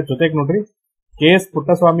ಹೇಳಿದ್ದಾರೆ. ಜೊತೆಗೆ ನೋಡ್ರಿ KS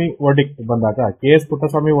ಪುಟ್ಟಸ್ವಾಮಿ ವರ್ಡಿಕ್ಟ್ ಬಂದಾಗ, KS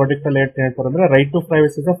ಪುಟ್ಟಸ್ವಾಮಿ ವರ್ಡಿಕ್ಟ್ ಅಲ್ಲಿ ಏನ್ ಹೇಳ್ತಾರೆ ಅಂದ್ರೆ right to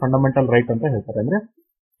privacy is a fundamental right ಅಂತ ಹೇಳ್ತಾರೆ. ಅಂದ್ರೆ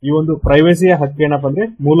ಈ ಒಂದು ಪ್ರೈವಸಿಯ ಹಕ್ಕು ಏನಪ್ಪ ಅಂದ್ರೆ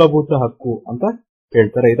ಮೂಲಭೂತ ಹಕ್ಕು ಅಂತ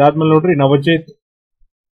ಹೇಳ್ತಾರೆ. ಇದಾದ್ಮೇಲೆ ನೋಡ್ರಿ ನವಜೀತ್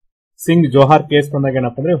ಸಿಂಗ್ ಜೋಹಾರ್ ಕೇಸ್ ಬಂದಾಗ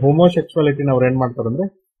ಏನಪ್ಪ ಅಂದ್ರೆ ಹೋಮೋಸೆಕ್ಸುವಾಲಿಟಿನ ಅವ್ರು ಏನ್ ಮಾಡ್ತಾರೆ ಅಂದ್ರೆ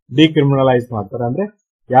ಡಿಕ್ರಿಮಿನಲೈಸ್ ಮಾಡ್ತಾರೆ. ಅಂದ್ರೆ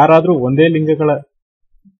ಯಾರಾದ್ರೂ ಒಂದೇ ಲಿಂಗಗಳ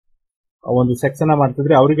ಒಂದು ಸೆಕ್ಸ್ ಅನ್ನ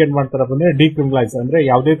ಮಾಡ್ತಿದ್ರೆ ಅವ್ರಿಗೆ ಏನ್ ಮಾಡ್ತಾರಪ್ಪ ಅಂದ್ರೆ ಡಿಕ್ರಿಮಿನಲೈಸ್, ಅಂದ್ರೆ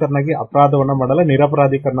ಯಾವುದೇ ತರನಾಗಿ ಅಪರಾಧವನ್ನ ಮಾಡಲ್ಲ,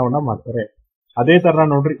 ನಿರಪರಾಧೀಕರಣವನ್ನ ಮಾಡ್ತಾರೆ. ಅದೇ ತರ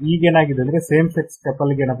ನೋಡ್ರಿ ಈಗ ಏನಾಗಿದೆ ಅಂದ್ರೆ ಸೇಮ್ ಸೆಕ್ಸ್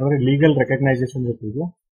ಕಪಲ್ ಗೆ ಏನಪ್ಪ ಅಂದ್ರೆ ಲೀಗಲ್ ರೆಕಗ್ನೈಸೇಷನ್ ಇರ್ತಿದ್ವಿ,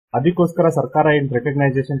 ಅದಕ್ಕೋಸ್ಕರ ಸರ್ಕಾರ ಏನ್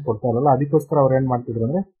ರೆಕಗ್ನೈಸೇಷನ್ ಕೊಡ್ತಾ ಇರಲ್ಲ, ಅದಕ್ಕೋಸ್ಕರ ಅವ್ರು ಏನ್ ಮಾಡ್ತಿದ್ರು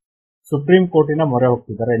ಅಂದ್ರೆ ಸುಪ್ರೀಂ ಕೋರ್ಟಿನ ಮೊರೆ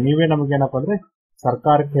ಹೋಗ್ತಿದ್ದಾರೆ. ನೀವೇ ನಮಗೆ ಏನಪ್ಪ ಅಂದ್ರೆ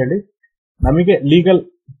ಸರ್ಕಾರಕ್ಕೆ ಹೇಳಿ ನಮಗೆ ಲೀಗಲ್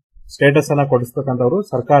ಸ್ಟೇಟಸ್ ಅನ್ನ ಕೊಡಿಸ್ಬೇಕಂತ ಅವರು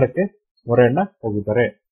ಸರ್ಕಾರಕ್ಕೆ ಮೊರೆಯನ್ನ ಹೋಗಿದ್ದಾರೆ.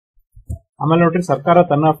 ಆಮೇಲೆ ನೋಡ್ರಿ ಸರ್ಕಾರ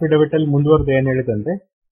ತನ್ನ ಅಫಿಡವಿಟ್ ಅಲ್ಲಿ ಮುಂದುವರೆದು ಏನ್ ಹೇಳಿದೆ ಅಂದ್ರೆ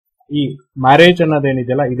ಈ ಮ್ಯಾರೇಜ್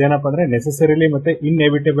ಅನ್ನೋದೇನಿದೆಯಲ್ಲ ಇದೇನಪ್ಪ ಅಂದ್ರೆ ನೆಸೆಸರಿಲಿ ಮತ್ತೆ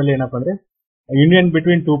ಇನ್ಎವಿಟೇಬಲ್ ಏನಪ್ಪ ಅಂದ್ರೆ union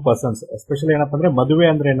between two persons. Especially ಏನಪ್ಪ ಅಂದ್ರೆ ಮದುವೆ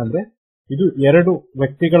ಅಂದ್ರೆ ಏನಂದ್ರೆ ಇದು ಎರಡು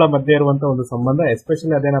ವ್ಯಕ್ತಿಗಳ ಮಧ್ಯೆ ಇರುವಂತಹ ಒಂದು ಸಂಬಂಧ,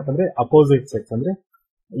 ಎಸ್ಪೆಷಲಿ ಅದೇನಪ್ಪ ಅಂದ್ರೆ ಅಪೋಸಿಟ್ ಸೆಕ್ಸ್ ಅಂದ್ರೆ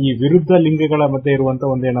ಈ ವಿರುದ್ಧ ಲಿಂಗಗಳ ಮಧ್ಯೆ ಇರುವಂತಹ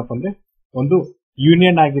ಒಂದು ಏನಪ್ಪ ಅಂದ್ರೆ ಒಂದು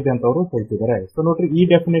ಯೂನಿಯನ್ ಆಗಿದೆ ಅಂತ ಅವರು ಹೇಳ್ತಿದ್ದಾರೆ. ಸೊ ನೋಡ್ರಿ ಈ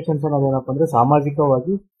ಡೆಫಿನೇಷನ್ಸ್ ಅನ್ನೋದೇನಪ್ಪ ಅಂದ್ರೆ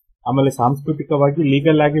ಸಾಮಾಜಿಕವಾಗಿ ಆಮೇಲೆ ಸಾಂಸ್ಕೃತಿಕವಾಗಿ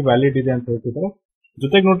ಲೀಗಲ್ ಆಗಿ ವ್ಯಾಲಿಡ್ ಇದೆ ಅಂತ ಹೇಳ್ತಿದ್ದಾರೆ.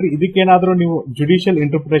 ಜೊತೆಗೆ ನೋಡ್ರಿ ಇದಕ್ಕೇನಾದ್ರೂ ನೀವು ಜುಡಿಷಿಯಲ್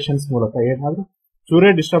ಇಂಟರ್ಪ್ರಿಟೇಷನ್ಸ್ ಮೂಲಕ ಏನಾದ್ರೂ ಚೂರೇ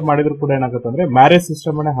ಡಿಸ್ಟರ್ಬ್ ಮಾಡಿದ್ರು ಕೂಡ ಏನಾಗುತ್ತೆ ಅಂದ್ರೆ ಮ್ಯಾರೇಜ್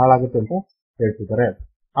ಸಿಸ್ಟಮ್ ಅನ್ನ ಹಾಳಾಗುತ್ತೆ ಅಂತ ಹೇಳ್ತಿದ್ದಾರೆ.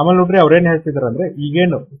 ಆಮೇಲೆ ನೋಡ್ರಿ ಅವ್ರೇನ್ ಹೇಳ್ತಿದಾರೆ ಅಂದ್ರೆ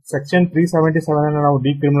ಈಗೇನು ಸೆಕ್ಷನ್ 377 ಅನ್ನ ನಾವು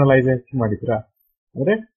ಡಿಕ್ರಿಮಿನಲೈಸೇಷನ್ ಮಾಡಿದ್ರ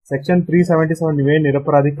ಅಂದ್ರೆ ಸೆಕ್ಷನ್ 377 ನೀವೇನ್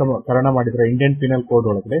ನಿರಪರಾಧೀಕರಣ ಮಾಡಿದ್ರ ಇಂಡಿಯನ್ ಪೀನಲ್ ಕೋಡ್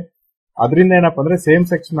ಒಳಗಡೆ, ಅದರಿಂದ ಏನಪ್ಪ ಅಂದ್ರೆ ಸೇಮ್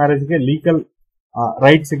ಸೆಕ್ಸ್ ಮ್ಯಾರೇಜ್ ಗೆ ಲೀಗಲ್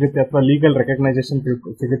ರೈಟ್ ಸಿಗುತ್ತೆ ಅಥವಾ ಲೀಗಲ್ ರೆಕಗ್ನೈಸೇಷನ್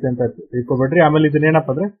ಸಿಗುತ್ತೆ ಅಂತ ತಿಳ್ಕೊಬೇಡ್ರಿ. ಆಮೇಲೆ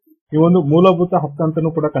ಇದನ್ನೇನಪ್ಪ ಅಂದ್ರೆ ಈ ಒಂದು ಮೂಲಭೂತ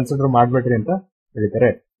ಹಕ್ಕಂತನೂ ಕೂಡ ಕನ್ಸಿಡರ್ ಮಾಡ್ಬೇಡ್ರಿ ಅಂತ ಹೇಳಿದ್ದಾರೆ.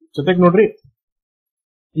 ಜೊತೆಗೆ ನೋಡ್ರಿ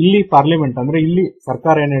ಇಲ್ಲಿ ಪಾರ್ಲಿಮೆಂಟ್ ಅಂದ್ರೆ ಇಲ್ಲಿ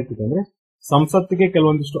ಸರ್ಕಾರ ಏನ್ ಹೇಳ್ತಿದೆ ಅಂದ್ರೆ ಸಂಸತ್ತಿಗೆ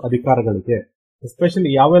ಕೆಲವೊಂದಿಷ್ಟು ಅಧಿಕಾರಗಳಿದೆ. ಎಸ್ಪೆಷಲಿ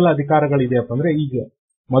ಯಾವೆಲ್ಲ ಅಧಿಕಾರಗಳಿದೆಯಪ್ಪ ಅಂದ್ರೆ ಈಗ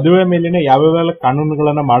ಮದುವೆ ಮೇಲಿನ ಯಾವ್ಯಾವೆಲ್ಲ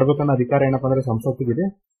ಕಾನೂನುಗಳನ್ನ ಮಾಡ್ಬೇಕನ್ನೋ ಅಧಿಕಾರ ಏನಪ್ಪ ಅಂದ್ರೆ ಸಂಸತ್ತಿಗಿದೆ.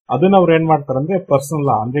 ಅದನ್ನ ಅವ್ರು ಏನ್ ಮಾಡ್ತಾರೆ ಅಂದ್ರೆ ಪರ್ಸನಲ್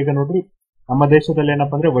ಲಾ, ಅಂದ್ರೆ ಈಗ ನೋಡ್ರಿ ನಮ್ಮ ದೇಶದಲ್ಲಿ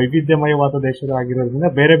ಏನಪ್ಪ ಅಂದ್ರೆ ವೈವಿಧ್ಯಮಯವಾದ ದೇಶದ ಆಗಿರೋದ್ರಿಂದ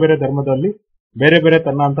ಬೇರೆ ಬೇರೆ ಧರ್ಮದಲ್ಲಿ ಬೇರೆ ಬೇರೆ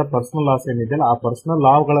ತನ್ನ ಅಂತ ಪರ್ಸನಲ್ ಲಾಸ್ ಏನಿದೆಯಲ್ಲ ಆ ಪರ್ಸನಲ್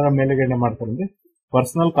ಲಾಗಳ ಮೇಲೆ ಏನ್ ಮಾಡ್ತಾರೆ ಅಂದ್ರೆ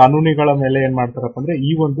ಪರ್ಸನಲ್ ಕಾನೂನುಗಳ ಮೇಲೆ ಏನ್ ಮಾಡ್ತಾರಪ್ಪ ಅಂದ್ರೆ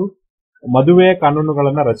ಈ ಒಂದು ಮದುವೆಯ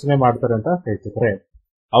ಕಾನೂನುಗಳನ್ನ ರಚನೆ ಮಾಡ್ತಾರೆ ಅಂತ ಹೇಳ್ತಿದ್ದಾರೆ.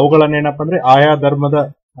 ಅವುಗಳನ್ನೇನಪ್ಪ ಅಂದ್ರೆ ಆಯಾ ಧರ್ಮದ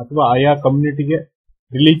ಅಥವಾ ಆಯಾ ಕಮ್ಯುನಿಟಿಗೆ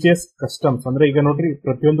ರಿಲಿಜಿಯಸ್ ಕಸ್ಟಮ್ಸ್, ಅಂದ್ರೆ ಈಗ ನೋಡ್ರಿ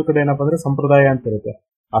ಪ್ರತಿಯೊಂದು ಕಡೆ ಏನಪ್ಪ ಅಂದ್ರೆ ಸಂಪ್ರದಾಯ ಅಂತ ಇರುತ್ತೆ,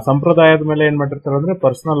 ಆ ಸಂಪ್ರದಾಯದ ಮೇಲೆ ಏನ್ ಮಾಡಿರ್ತಾರೆ ಅಂದ್ರೆ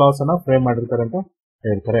ಪರ್ಸನಲ್ ಲಾಸ್ ಅನ್ನ ಫ್ರೇಮ್ ಮಾಡಿರ್ತಾರೆ ಅಂತ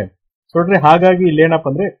ಹೇಳ್ತಾರೆ. ಸೊ ನೋಡ್ರಿ ಹಾಗಾಗಿ ಇಲ್ಲಿ ಏನಪ್ಪ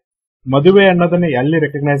ಅಂದ್ರೆ ಮದುವೆ ಅನ್ನೋದನ್ನ ಎಲ್ಲಿ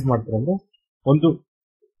ರೆಕಗ್ನೈಸ್ ಮಾಡ್ತಾರೆ ಅಂದ್ರೆ ಒಂದು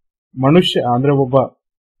ಮನುಷ್ಯ ಅಂದ್ರೆ ಒಬ್ಬ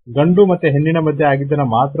ಗಂಡು ಮತ್ತೆ ಹೆಣ್ಣಿನ ಮಧ್ಯೆ ಆಗಿದ್ದನ್ನ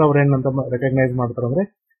ಮಾತ್ರ ಅವ್ರೇನಂತ ರೆಕಗ್ನೈಸ್ ಮಾಡ್ತಾರೆ ಅಂದ್ರೆ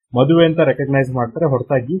ಮದುವೆ ಅಂತ ರೆಕಗ್ನೈಸ್ ಮಾಡ್ತಾರೆ,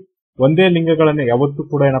 ಹೊರತಾಗಿ ಒಂದೇ ಲಿಂಗಗಳನ್ನ ಯಾವತ್ತೂ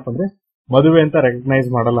ಕೂಡ ಏನಪ್ಪ ಅಂದ್ರೆ ಮದುವೆ ಅಂತ ರೆಕಗ್ನೈಸ್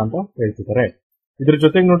ಮಾಡಲ್ಲ ಅಂತ ಹೇಳ್ತಿದ್ದಾರೆ. ಇದ್ರ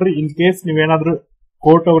ಜೊತೆಗೆ ನೋಡ್ರಿ ಇನ್ ಕೇಸ್ ನೀವೇನಾದ್ರೂ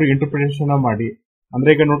ಕೋರ್ಟ್ ಅವ್ರಿಗೆ ಇಂಟರ್ಪ್ರಿಟೇಷನ್ ಮಾಡಿ, ಅಂದ್ರೆ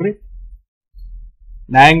ಈಗ ನೋಡ್ರಿ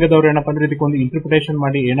ನ್ಯಾಯಾಂಗದವ್ರು ಏನಪ್ಪ ಅಂದ್ರೆ ಇದಕ್ಕೊಂದು ಇಂಟರ್ಪ್ರಿಟೇಷನ್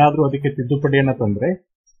ಮಾಡಿ ಏನಾದ್ರೂ ಅದಕ್ಕೆ ತಿದ್ದುಪಡಿಯನ್ನ ತಂದ್ರೆ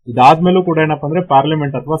ಇದಾದ್ಮೇಲೂ ಕೂಡ ಏನಪ್ಪ ಅಂದ್ರೆ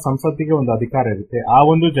ಪಾರ್ಲಿಮೆಂಟ್ ಅಥವಾ ಸಂಸತ್ತಿಗೆ ಒಂದು ಅಧಿಕಾರ ಇರುತ್ತೆ. ಆ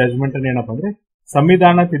ಒಂದು ಜಜ್ಮೆಂಟ್ ಅನ್ನ ಏನಪ್ಪ ಅಂದ್ರೆ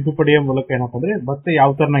ಸಂವಿಧಾನ ತಿದ್ದುಪಡಿಯ ಮೂಲಕ ಏನಪ್ಪ ಅಂದ್ರೆ ಮತ್ತೆ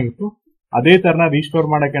ಯಾವ ತರನಾಗಿತ್ತು ಅದೇ ತರನ ರಿಸ್ಟೋರ್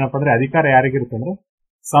ಮಾಡಕ್ ಏನಪ್ಪ ಅಂದ್ರೆ ಅಧಿಕಾರ ಯಾರಿಗಿರುತ್ತೆ ಅಂದ್ರೆ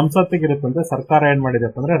ಸಂಸತ್ತಿಗಿರುತ್ತಂತೆ. ಸರ್ಕಾರ ಏನ್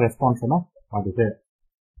ಮಾಡಿದೆಪ್ಪ ಅಂದ್ರೆ ರೆಸ್ಪಾನ್ಸ್ ಅನ್ನ ಮಾಡಿದೆ.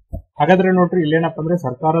 ಹಾಗಾದ್ರೆ ನೋಡ್ರಿ ಇಲ್ಲೇನಪ್ಪ ಅಂದ್ರೆ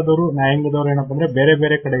ಸರ್ಕಾರದವರು ನ್ಯಾಯಾಂಗದವ್ರು ಏನಪ್ಪ ಅಂದ್ರೆ ಬೇರೆ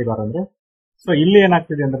ಬೇರೆ ಕಡೆ ಇದಾರೆ ಅಂದ್ರೆ ಸೊ ಇಲ್ಲಿ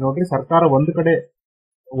ಏನಾಗ್ತಿದೆ ಅಂದ್ರೆ ನೋಡ್ರಿ ಸರ್ಕಾರ ಒಂದು ಕಡೆ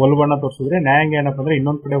ಒಲವನ್ನ ತೋರಿಸಿದ್ರೆ ನ್ಯಾಯಾಂಗ ಏನಪ್ಪ ಅಂದ್ರೆ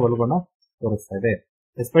ಇನ್ನೊಂದ್ ಕಡೆ ಒಲವನ್ನ ತೋರಿಸ್ತಾ ಇದೆ.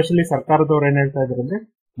 ಎಸ್ಪೆಷಲಿ ಸರ್ಕಾರದವ್ರು ಏನ್ ಹೇಳ್ತಾ ಇದಾರೆ ಅಂದ್ರೆ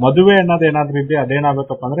ಮದುವೆ ಅನ್ನೋದು ಏನಾದ್ರೂ ಇದೆ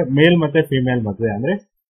ಅದೇನಾಗಬೇಕಪ್ಪ ಅಂದ್ರೆ ಮೇಲ್ ಮತ್ತೆ ಫಿಮೇಲ್ ಮದುವೆ, ಅಂದ್ರೆ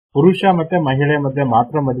ಪುರುಷ ಮತ್ತೆ ಮಹಿಳೆ ಮಧ್ಯೆ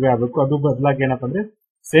ಮಾತ್ರ ಮದುವೆ ಆಗಬೇಕು. ಅದು ಬದಲಾಗಿ ಏನಪ್ಪ ಅಂದ್ರೆ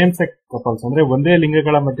ಸೇಮ್ ಸೆಕ್ಸ್ ಕಪಲ್ಸ್ ಅಂದ್ರೆ ಒಂದೇ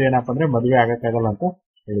ಲಿಂಗಗಳ ಮಧ್ಯೆ ಏನಪ್ಪ ಅಂದ್ರೆ ಮದುವೆ ಆಗಕ್ಕಾಗಲ್ಲ ಅಂತ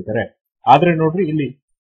ಹೇಳಿದ್ದಾರೆ. ಆದ್ರೆ ನೋಡ್ರಿ ಇಲ್ಲಿ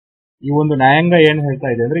ಈ ಒಂದು ನ್ಯಾಯಾಂಗ ಏನ್ ಹೇಳ್ತಾ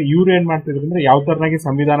ಇದೆ ಅಂದ್ರೆ ಇವ್ರು ಏನ್ ಮಾಡ್ತಿದ್ರು ಅಂದ್ರೆ ಯಾವ ತರನಾಗಿ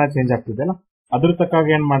ಸಂವಿಧಾನ ಚೇಂಜ್ ಆಗ್ತಿದೆಯಲ್ಲ ಅದ್ರ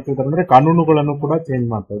ತಕ್ಕಾಗಿ ಏನ್ ಮಾಡ್ತಿದ್ದಾರೆ ಅಂದ್ರೆ ಕಾನೂನುಗಳನ್ನು ಕೂಡ ಚೇಂಜ್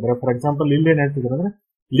ಮಾಡ್ತಾ ಇದ್ದಾರೆ. ಫಾರ್ ಎಕ್ಸಾಂಪಲ್ ಇಲ್ಲಿ ಏನ್ ಹೇಳ್ತಿದ್ರು ಅಂದ್ರೆ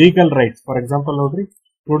ಲೀಗಲ್ ರೈಟ್ಸ್, ಫಾರ್ ಎಕ್ಸಾಂಪಲ್ ನೋಡ್ರಿ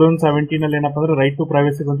 2017 ಅಲ್ಲಿ ಏನಪ್ಪ ಅಂದ್ರೆ ರೈಟ್ ಟು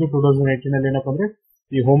ಪ್ರೈವಸಿ ಬಂತು, 2018 ಅಲ್ಲಿ ಏನಪ್ಪ ಅಂದ್ರೆ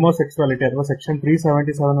ಈ ಹೋಮೋಸೆಕ್ಸುವಾಲಿಟಿ ಅಥವಾ ಸೆಕ್ಷನ್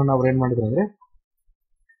 377 ಅನ್ನು ಅವ್ರು ಏನ್ ಮಾಡಿದ್ರು ಅಂದ್ರೆ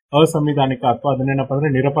ಅಸಂವಿಧಾನಿಕ ಅಥವಾ ಅದನ್ನೇನಪ್ಪ ಅಂದ್ರೆ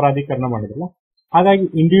ನಿರಪರಾಧೀಕರಣ ಮಾಡಿದ್ರಲ್ಲ. ಹಾಗಾಗಿ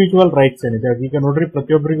ಇಂಡಿವಿಜುವಲ್ ರೈಟ್ಸ್ ಏನಿದೆ ಈಗ ನೋಡ್ರಿ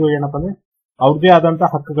ಪ್ರತಿಯೊಬ್ಬರಿಗೂ ಏನಪ್ಪ ಅಂದ್ರೆ ಅವ್ರದೇ ಆದಂತಹ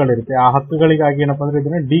ಹಕ್ಕುಗಳಿರುತ್ತೆ. ಆ ಹಕ್ಕುಗಳಿಗಾಗಿ ಏನಪ್ಪ ಅಂದ್ರೆ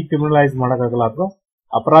ಇದನ್ನ ಡಿಕ್ರಿಮಿನಲೈಸ್ ಮಾಡಕ್ಕಾಗಲ್ಲ ಅಥವಾ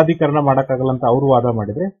ಅಪರಾಧೀಕರಣ ಮಾಡಕ್ಕಾಗಲ್ಲ ಅಂತ ಅವರು ವಾದ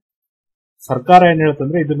ಮಾಡಿದ್ರೆ ಸರ್ಕಾರ ಏನ್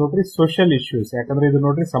ಹೇಳ್ತಂದ್ರೆ ಇದು ನೋಡ್ರಿ ಸೋಷಿಯಲ್ ಇಶ್ಯೂಸ್, ಯಾಕಂದ್ರೆ ಇದು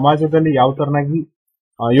ನೋಡ್ರಿ ಸಮಾಜದಲ್ಲಿ ಯಾವ ತರನಾಗಿ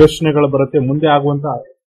ಯೋಚನೆಗಳು ಬರುತ್ತೆ, ಮುಂದೆ ಆಗುವಂತ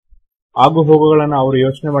ಆಗು ಹೋಗುಗಳನ್ನ ಅವರು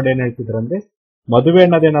ಯೋಚನೆ ಮಾಡಿ ಏನ್ ಹೇಳ್ತಿದ್ರು ಅಂದ್ರೆ ಮದುವೆ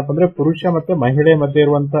ಅನ್ನೋದೇನಪ್ಪ ಅಂದ್ರೆ ಪುರುಷ ಮತ್ತೆ ಮಹಿಳೆ ಮಧ್ಯೆ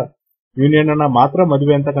ಇರುವಂತ ಯೂನಿಯನ್ ಅನ್ನ ಮಾತ್ರ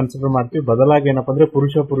ಮದುವೆ ಅಂತ ಕನ್ಸಿಡರ್ ಮಾಡ್ತೀವಿ. ಬದಲಾಗಿ ಏನಪ್ಪ ಅಂದ್ರೆ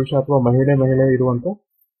ಪುರುಷ ಅಥವಾ ಮಹಿಳೆ ಇರುವಂತ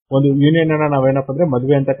ಒಂದು ಯೂನಿಯನ್ ಅನ್ನ ನಾವೇನಪ್ಪ ಅಂದ್ರೆ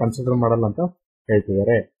ಮದುವೆ ಅಂತ ಕನ್ಸಿಡರ್ ಮಾಡಲ್ಲ ಅಂತ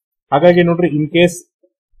ಹೇಳ್ತಿದ್ದಾರೆ. ಹಾಗಾಗಿ ನೋಡ್ರಿ ಇನ್ ಕೇಸ್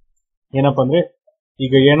ಏನಪ್ಪ ಅಂದ್ರೆ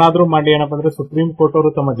ಈಗ ಏನಾದ್ರೂ ಮಾಡಿ ಏನಪ್ಪ ಅಂದ್ರೆ ಸುಪ್ರೀಂ ಕೋರ್ಟ್ ಅವರು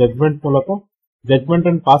ತಮ್ಮ ಜಜ್ಮೆಂಟ್ ಮೂಲಕ ಜಡ್ಜ್ಮೆಂಟ್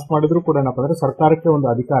ಅನ್ನು ಪಾಸ್ ಮಾಡಿದ್ರು ಕೂಡ ಏನಪ್ಪಾ ಅಂದ್ರೆ ಸರ್ಕಾರಕ್ಕೆ ಒಂದು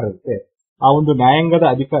ಅಧಿಕಾರ ಇರುತ್ತೆ. ಆ ಒಂದು ನ್ಯಾಯಾಂಗದ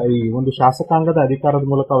ಅಧಿಕಾರ, ಈ ಒಂದು ಶಾಸಕಾಂಗದ ಅಧಿಕಾರದ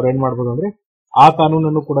ಮೂಲಕ ಅವ್ರು ಏನ್ ಮಾಡ್ಬೋದು ಅಂದ್ರೆ ಆ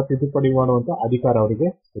ಕಾನೂನನ್ನು ಕೂಡ ತಿದ್ದುಪಡಿ ಮಾಡುವಂತ ಅಧಿಕಾರ ಅವರಿಗೆ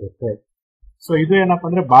ಇರುತ್ತೆ. ಸೊ ಇದು ಏನಪ್ಪಾ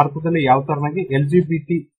ಅಂದ್ರೆ ಭಾರತದಲ್ಲಿ ಯಾವ ತರನಾಗಿ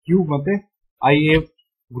LGBTQ ಮತ್ತೆ IA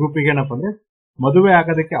ಗ್ರೂಪಿಗೆ ಏನಪ್ಪಾ ಅಂದ್ರೆ ಮದುವೆ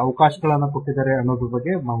ಆಗೋದಕ್ಕೆ ಅವಕಾಶಗಳನ್ನ ಕೊಟ್ಟಿದ್ದಾರೆ ಅನ್ನೋದ್ರ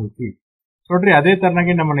ಬಗ್ಗೆ ಮಾಹಿತಿ. ನೋಡ್ರಿ, ಅದೇ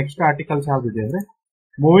ತರನಾಗಿ ನಮ್ಮ ನೆಕ್ಸ್ಟ್ ಆರ್ಟಿಕಲ್ಸ್ ಯಾವ್ದಿದೆ ಅಂದ್ರೆ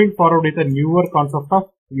moving forward with newer concept of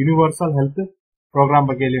universal health program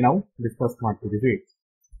ಬಗ್ಗೆ ಇಲ್ಲಿ ನಾವು ಡಿಸ್ಕಸ್ ಮಾಡ್ತಿದೀವಿ.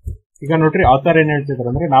 ಈಗ ನೋಡ್ರಿ, ಆಥರ್ ಏನ್ ಹೇಳ್ತಿದಾರೆ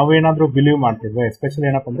ಅಂದ್ರೆ ನಾವೇನಾದ್ರೂ ಬಿಲೀವ್ ಮಾಡ್ತಿದ್ವಿ, ಎಸ್ಪೆಷಲಿ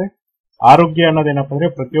ಏನಪ್ಪಾ ಅಂದ್ರೆ ಆರೋಗ್ಯ ಅನ್ನೋದೇನಪ್ಪ ಅಂದ್ರೆ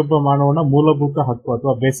ಪ್ರತಿಯೊಬ್ಬ ಮಾನವನ ಮೂಲಭೂತ ಹಕ್ಕು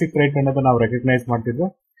ಅಥವಾ ಬೇಸಿಕ್ ರೈಟ್ ಅನ್ನೋದನ್ನ ನಾವು ರೆಕಗ್ನೈಸ್ ಮಾಡ್ತಿದ್ವಿ.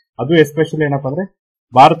 ಅದು ಎಸ್ಪೆಷಲಿ ಏನಪ್ಪಾ ಅಂದ್ರೆ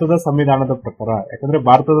ಭಾರತದ ಸಂವಿಧಾನದ ಪ್ರಕಾರ. ಯಾಕಂದ್ರೆ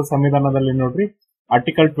ಭಾರತದ ಸಂವಿಧಾನದಲ್ಲಿ ನೋಡ್ರಿ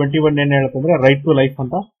ಆರ್ಟಿಕಲ್ 21 ಏನ್ ಹೇಳುತ್ತಂದ್ರೆ ರೈಟ್ ಟು ಲೈಫ್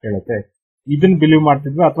ಅಂತ ಹೇಳುತ್ತೆ. ಇದನ್ನ ಬಿಲೀವ್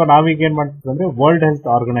ಮಾಡ್ತಿದ್ವಿ. ಅಥವಾ ನಾವೀಗ ಏನ್ ಮಾಡ್ತಿದ್ವಿ ಅಂದ್ರೆ ವರ್ಲ್ಡ್ ಹೆಲ್ತ್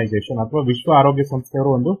ಆರ್ಗನೈಸೇಷನ್ ಅಥವಾ ವಿಶ್ವ ಆರೋಗ್ಯ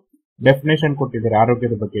ಸಂಸ್ಥೆಯವರು ಒಂದು ಡೆಫಿನೇಷನ್ ಕೊಟ್ಟಿದ್ದಾರೆ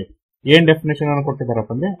ಆರೋಗ್ಯದ ಬಗ್ಗೆ. ಏನ್ ಡೆಫಿನೇಷನ್ ಅನ್ನು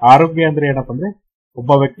ಕೊಟ್ಟಿದ್ದಾರಪ್ಪ ಅಂದ್ರೆ ಆರೋಗ್ಯ ಅಂದ್ರೆ ಏನಪ್ಪಾ ಅಂದ್ರೆ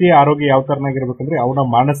ಒಬ್ಬ ವ್ಯಕ್ತಿಯ ಆರೋಗ್ಯ ಯಾವ ತರನಾಗಿರ್ಬೇಕಂದ್ರೆ ಅವನ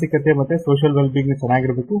ಮಾನಸಿಕತೆ ಮತ್ತೆ ಸೋಷಿಯಲ್ ವೆಲ್ಬೀಂಗ್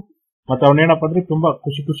ಚೆನ್ನಾಗಿರ್ಬೇಕು, ಮತ್ತೆ ಅವನೇನಪ್ಪ ಅಂದ್ರೆ ತುಂಬಾ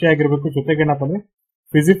ಖುಷಿಯಾಗಿರ್ಬೇಕು. ಜೊತೆಗೆ ಏನಪ್ಪಾ ಅಂದ್ರೆ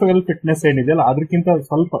ಫಿಸಿಕಲ್ ಫಿಟ್ನೆಸ್ ಏನಿದೆಯಲ್ಲ ಅದಕ್ಕಿಂತ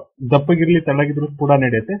ಸ್ವಲ್ಪ ದಪ್ಪಗಿರ್ಲಿ ತೆಳ್ಳಗಿದ್ರು ಕೂಡ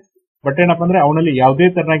ನಡೆಯುತ್ತೆ. ಬಟ್ ಏನಪ್ಪಾ ಅಂದ್ರೆ ಅವನಲ್ಲಿ ಯಾವುದೇ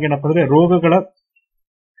ತರನಾಗಿ ಏನಪ್ಪಾ ಅಂದ್ರೆ ರೋಗಗಳ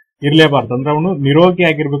ಇರ್ಲೇಬಾರ್ದು. ಅಂದ್ರೆ ಅವನು ನಿರೋಗಿ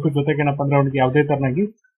ಆಗಿರ್ಬೇಕು. ಜೊತೆಗೆ ಏನಪ್ಪಾ ಅಂದ್ರೆ ಅವನಿಗೆ ಯಾವುದೇ ತರನಾಗಿ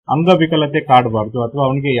ಅಂಗವಿಕಲತೆ ಕಾಡಬಾರ್ದು ಅಥವಾ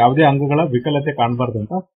ಅವನಿಗೆ ಯಾವುದೇ ಅಂಗಗಳ ವಿಕಲತೆ ಕಾಣಬಾರ್ದು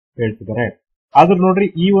ಅಂತ ಹೇಳ್ತಿದ್ದಾರೆ. ಆದ್ರೆ ನೋಡ್ರಿ,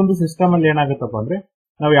 ಈ ಒಂದು ಸಿಸ್ಟಮ್ ಅಲ್ಲಿ ಏನಾಗುತ್ತಪ್ಪ ಅಂದ್ರೆ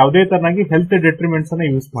ನಾವು ಯಾವುದೇ ತರನಾಗಿ ಹೆಲ್ತ್ ಡೆಟ್ರಿಮೆಂಟ್ಸ್ ಅನ್ನ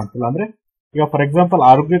ಯೂಸ್ ಮಾಡ್ತಿಲ್ಲ. ಅಂದ್ರೆ ಈಗ ಫಾರ್ ಎಕ್ಸಾಂಪಲ್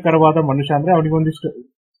ಆರೋಗ್ಯಕರವಾದ ಮನುಷ್ಯ ಅಂದ್ರೆ ಅವನಿಗೆ ಒಂದಿಷ್ಟು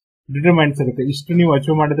ಡಿಟರ್ಮೆಂಟ್ಸ್ ಇರುತ್ತೆ. ಇಷ್ಟು ನೀವು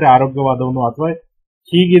ಅಚೀವ್ ಮಾಡಿದ್ರೆ ಆರೋಗ್ಯವಾದವನು ಅಥವಾ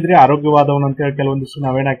ಹೀಗಿದ್ರೆ ಆರೋಗ್ಯವಾದವನು ಅಂತ ಹೇಳಿ ಕೆಲವೊಂದಿಷ್ಟು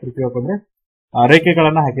ನಾವೇನ್ ಹಾಕಿರ್ತೀವಿ ಅಂದ್ರೆ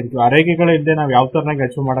ರೇಖೆಗಳನ್ನ ಹಾಕಿರ್ತೀವಿ. ಆ ರೇಖೆಗಳ ಇಲ್ಲದೆ ನಾವು ಯಾವ ತರನಾಗಿ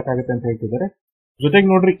ಅಚೀವ್ ಮಾಡಕ್ಕಾಗುತ್ತೆ ಅಂತ ಹೇಳ್ತಿದ್ದಾರೆ. ಜೊತೆಗೆ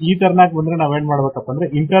ನೋಡ್ರಿ, ಈ ತರನಾಗಿ ಬಂದ್ರೆ ನಾವೇನ್ ಮಾಡ್ಬೇಕಪ್ಪ ಅಂದ್ರೆ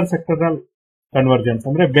ಇಂಟರ್ ಸೆಕ್ಟರಲ್ ಕನ್ವರ್ಜೆನ್ಸ್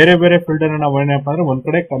ಅಂದ್ರೆ ಬೇರೆ ಬೇರೆ ಫೀಲ್ಡ್ ಅನ್ನ ನಾವು ಏನಪ್ಪ ಅಂದ್ರೆ ಒಂದ್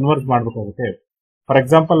ಕಡೆ ಕನ್ವರ್ಜ್ ಮಾಡ್ಬೇಕಾಗುತ್ತೆ. ಫಾರ್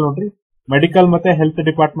ಎಕ್ಸಾಂಪಲ್ ನೋಡ್ರಿ, ಮೆಡಿಕಲ್ ಮತ್ತೆ ಹೆಲ್ತ್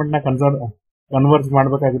ಡಿಪಾರ್ಟ್ಮೆಂಟ್ ನ ಕನ್ವರ್ಜ್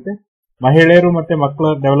ಮಾಡ್ಬೇಕಾಗುತ್ತೆ. ಮಹಿಳೆಯರು ಮತ್ತೆ ಮಕ್ಕಳ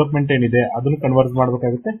ಡೆವಲಪ್ಮೆಂಟ್ ಏನಿದೆ ಅದನ್ನು ಕನ್ವರ್ಜ್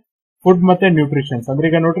ಮಾಡ್ಬೇಕಾಗುತ್ತೆ. ಫುಡ್ ಮತ್ತೆ ನ್ಯೂಟ್ರಿಷನ್ಸ್ ಅಂದ್ರೆ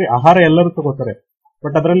ಈಗ ನೋಡ್ರಿ, ಆಹಾರ ಎಲ್ಲರೂ ತಗೋತಾರೆ,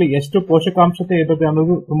 ಬಟ್ ಅದರಲ್ಲಿ ಎಷ್ಟು ಪೋಷಕಾಂಶತೆ ಇರುತ್ತೆ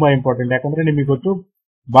ಅನ್ನೋದು ತುಂಬಾ ಇಂಪಾರ್ಟೆಂಟ್. ಯಾಕಂದ್ರೆ ನಿಮಗೆ ಗೊತ್ತು,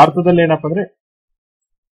 ಭಾರತದಲ್ಲಿ ಏನಪ್ಪಾ ಅಂದ್ರೆ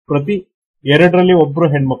ಪ್ರತಿ 2ರಲ್ಲಿ ಒಬ್ರು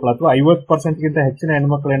ಹೆಣ್ಮಕ್ಳು ಅಥವಾ 50% ಗಿಂತ ಹೆಚ್ಚಿನ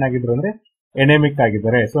ಹೆಣ್ಮಕ್ಳು ಏನಾಗಿದ್ರು ಅಂದ್ರೆ ಎನೆಮಿಕ್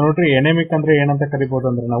ಆಗಿದ್ದಾರೆ. ಸೊ ನೋಡ್ರಿ, ಎನೆಮಿಕ್ ಅಂದ್ರೆ ಏನಂತ ಕರಿಬಹುದು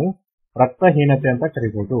ಅಂದ್ರೆ ನಾವು ರಕ್ತಹೀನತೆ ಅಂತ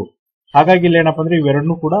ಕರಿಬಹುದು. ಹಾಗಾಗಿ ಇಲ್ಲಿ ಏನಪ್ಪಾ ಅಂದ್ರೆ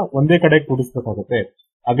ಇವೆರಡನ್ನೂ ಕೂಡ ಒಂದೇ ಕಡೆ ಕೂಡಿಸಬೇಕಾಗುತ್ತೆ.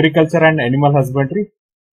 Agriculture and animal husbandry,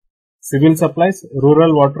 civil supplies,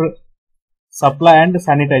 rural water supply and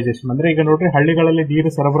sanitisation ಅಂದ್ರೆ ಈಗ ನೋಡ್ರಿ ಹಳ್ಳಿಗಳಲ್ಲಿ ನೀರು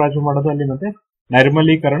ಸರಬರಾಜು ಮಾಡೋದು, ಅಲ್ಲಿ ಮತ್ತೆ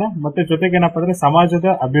ನೈರ್ಮಲೀಕರಣ, ಮತ್ತೆ ಜೊತೆಗೆ ಏನಪ್ಪಾ ಅಂದ್ರೆ ಸಮಾಜದ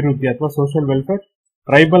ಅಭಿವೃದ್ಧಿ ಅಥವಾ social welfare,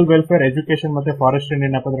 tribal welfare, education ಮತ್ತೆ ಫಾರೆಸ್ಟ್ರಿ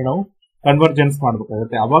ಏನಪ್ಪಾ ಅಂದ್ರೆ ನಾವು ಕನ್ವರ್ಜೆನ್ಸ್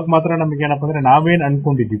ಮಾಡ್ಬೇಕಾಗುತ್ತೆ. ಅವಾಗ ಮಾತ್ರ ನಮಗೆ ಏನಪ್ಪಾ ಅಂದ್ರೆ ನಾವೇನ್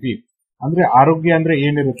ಅನ್ಕೊಂಡಿದೀವಿ ಅಂದ್ರೆ ಆರೋಗ್ಯ ಅಂದ್ರೆ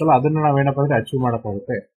ಏನಿರುತ್ತಲ್ಲ ಅದನ್ನ ನಾವೇನಪ್ಪಾ ಅಂದ್ರೆ ಅಚೀವ್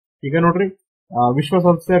ಮಾಡಕ್ಕಾಗುತ್ತೆ. ಈಗ ನೋಡ್ರಿ,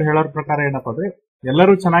 ವಿಶ್ವಸಂಸ್ಥೆಯವರು ಹೇಳೋರ ಪ್ರಕಾರ ಏನಪ್ಪಾ ಅಂದ್ರೆ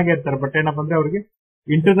ಎಲ್ಲರೂ ಚೆನ್ನಾಗಿ ಇರ್ತಾರೆ, ಬಟ್ ಏನಪ್ಪಾ ಅಂದ್ರೆ ಅವ್ರಿಗೆ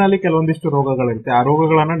ಇಂಟರ್ನಲಿ ಕೆಲವೊಂದಿಷ್ಟು ರೋಗಗಳಿರುತ್ತೆ. ಆ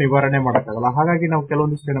ರೋಗಗಳನ್ನ ನಿವಾರಣೆ ಮಾಡಕ್ಕಾಗಲ್ಲ. ಹಾಗಾಗಿ ನಾವು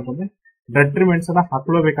ಕೆಲವೊಂದಿಷ್ಟು ಏನಪ್ಪಾ ಅಂದ್ರೆ ಡೆಟ್ರಿಮೆಂಟ್ಸ್ ಅನ್ನ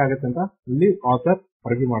ಹಾಕೊಳ್ಳಬೇಕಾಗತ್ತೆ ಅಂತ ಇಲ್ಲಿ ಆಥರ್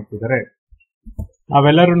ಅರ್ಗ್ಯೂ ಮಾಡ್ತಿದ್ದಾರೆ.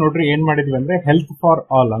 ನಾವೆಲ್ಲರೂ ನೋಡ್ರಿ ಏನ್ ಮಾಡಿದ್ವಿ ಅಂದ್ರೆ ಹೆಲ್ತ್ ಫಾರ್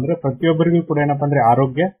ಆಲ್ ಅಂದ್ರೆ ಪ್ರತಿಯೊಬ್ಬರಿಗೂ ಕೂಡ ಏನಪ್ಪಾ ಅಂದ್ರೆ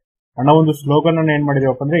ಆರೋಗ್ಯ ಅನ್ನೋ ಒಂದು ಸ್ಲೋಗನ್ ಅನ್ನ ಏನ್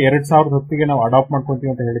ಮಾಡಿದೀವಪ್ಪ ಅಂದ್ರೆ 2010 ನಾವು ಅಡಾಪ್ಟ್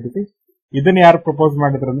ಮಾಡ್ಕೊಂತೀವಿ ಅಂತ ಹೇಳಿದ್ವಿ. ಇದನ್ನ ಯಾರು ಪ್ರಪೋಸ್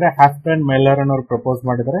ಮಾಡಿದ್ರು ಅಂದ್ರೆ ಹ್ಯಾಫ್ಮನ್ ಮೆಲ್ಲರ್ ಅನ್ನೋರು ಪ್ರಪೋಸ್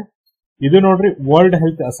ಮಾಡಿದ್ದಾರೆ. ಇದು ನೋಡ್ರಿ ವರ್ಲ್ಡ್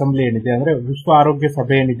ಹೆಲ್ತ್ ಅಸೆಂಬ್ಲಿ ಏನಿದೆ ಅಂದ್ರೆ ವಿಶ್ವ ಆರೋಗ್ಯ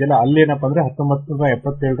ಸಭೆ ಏನಿದೆಯಲ್ಲ ಅಲ್ಲಿ ಏನಪ್ಪಾ ಅಂದ್ರೆ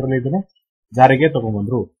 1977ರಲ್ಲಿ ಇದನ್ನ ಜಾರಿಗೆ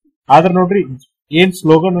ತಗೊಂಡ್ಬಂದ್ರು. ಆದ್ರೆ ನೋಡ್ರಿ, ಏನ್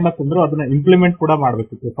ಸ್ಲೋಗನ್ ಅನ್ನ ತಂದ್ರು ಅದನ್ನ ಇಂಪ್ಲಿಮೆಂಟ್ ಕೂಡ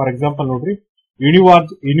ಮಾಡ್ಬೇಕಿತ್ತು. ಫಾರ್ ಎಕ್ಸಾಂಪಲ್ ನೋಡ್ರಿ,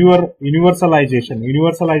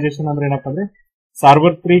 ಯೂನಿವರ್ಸಲೈಸೇಷನ್ ಅಂದ್ರೆ ಏನಪ್ಪಾ ಅಂದ್ರೆ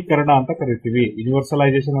ಸಾರ್ವತ್ರೀಕರಣ ಅಂತ ಕರಿತೀವಿ.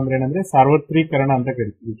 ಯೂನಿವರ್ಸಲೈಸೇಷನ್ ಅಂದ್ರೆ ಏನಂದ್ರೆ ಸಾರ್ವತ್ರೀಕರಣ ಅಂತ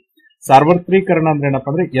ಕರಿತೀವಿ. ಸಾರ್ವತ್ರೀಕರಣ ಅಂದ್ರೆ ಏನಪ್ಪಾ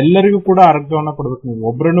ಅಂದ್ರೆ ಎಲ್ಲರಿಗೂ ಕೂಡ ಆರೋಗ್ಯವನ್ನ ಕೊಡ್ಬೇಕು. ನೀವು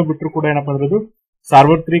ಒಬ್ಬರನ್ನು ಬಿಟ್ಟರು ಕೂಡ ಏನಪ್ಪಾ ಅಂದ್ರೆ ಅದು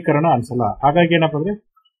ಸಾರ್ವತ್ರೀಕರಣ ಅನ್ಸಲ್ಲ. ಹಾಗಾಗಿ ಏನಪ್ಪಾ ಅಂದ್ರೆ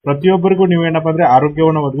ಪ್ರತಿಯೊಬ್ಬರಿಗೂ ನೀವು ಏನಪ್ಪಾ ಅಂದ್ರೆ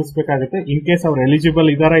ಆರೋಗ್ಯವನ್ನು ಒದಗಿಸಬೇಕಾಗುತ್ತೆ. ಇನ್ ಕೇಸ್ ಅವ್ರು ಎಲಿಜಿಬಲ್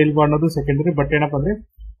ಇದಾರಾ ಇಲ್ವಾ ಅನ್ನೋದು ಸೆಕೆಂಡರಿ. ಬಟ್ ಏನಪ್ಪಾ ಅಂದ್ರೆ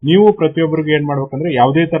ನೀವು ಪ್ರತಿಯೊಬ್ಬರಿಗೂ ಏನ್ ಮಾಡ್ಬೇಕಂದ್ರೆ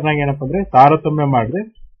ಯಾವುದೇ ತರನಾಗಿ ಏನಪ್ಪಾ ಅಂದ್ರೆ ತಾರತಮ್ಯ ಮಾಡದೆ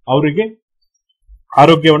ಅವರಿಗೆ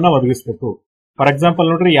ಆರೋಗ್ಯವನ್ನ ಒದಗಿಸಬೇಕು. ಫಾರ್ ಎಕ್ಸಾಂಪಲ್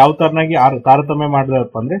ನೋಡ್ರಿ, ಯಾವ ತರನಾಗಿ ತಾರತಮ್ಯ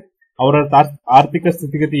ಮಾಡಿದಪ್ಪ ಅಂದ್ರೆ ಅವರ ಆರ್ಥಿಕ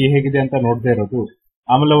ಸ್ಥಿತಿಗತಿ ಹೇಗಿದೆ ಅಂತ ನೋಡದೇ ಇರೋದು,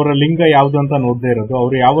 ಆಮೇಲೆ ಅವರ ಲಿಂಗ ಯಾವ್ದು ಅಂತ ನೋಡದೇ ಇರೋದು,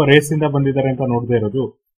 ಅವರು ಯಾವ ರೇಸ್ ಇಂದ ಬಂದಿದ್ದಾರೆ ಅಂತ ನೋಡದೇ ಇರೋದು,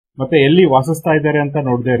 ಮತ್ತೆ ಎಲ್ಲಿ ವಾಸಿಸ್ತಾ ಇದ್ದಾರೆ ಅಂತ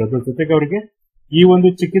ನೋಡದೇ ಇರೋದು, ಜೊತೆಗೆ ಅವರಿಗೆ ಈ ಒಂದು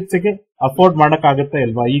ಚಿಕಿತ್ಸೆಗೆ ಅಫೋರ್ಡ್ ಮಾಡಕ್ ಆಗುತ್ತಾ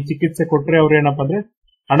ಇಲ್ವಾ, ಈ ಚಿಕಿತ್ಸೆ ಕೊಟ್ರೆ ಅವ್ರು ಏನಪ್ಪಾ ಅಂದ್ರೆ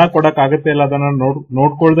ಹಣ ಕೊಡಕ್ ಆಗುತ್ತೆ ಇಲ್ಲ ಅದನ್ನ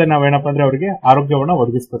ನೋಡ್ಕೊಳ್ದೆ ನಾವೇನಪ್ಪಾ ಅಂದ್ರೆ ಅವರಿಗೆ ಆರೋಗ್ಯವನ್ನ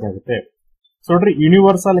ಒದಗಿಸಬೇಕಾಗುತ್ತೆ. ಸೊ ನೋಡ್ರಿ,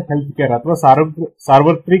 ಯೂನಿವರ್ಸಲ್ ಹೆಲ್ತ್ ಕೇರ್ ಅಥವಾ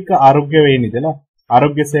ಸಾರ್ವತ್ರಿಕ ಆರೋಗ್ಯ ಏನಿದೆಯಲ್ಲ,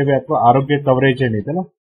 ಆರೋಗ್ಯ ಸೇವೆ ಅಥವಾ ಆರೋಗ್ಯ ಕವರೇಜ್ ಏನಿದೆಯಲ್ಲ,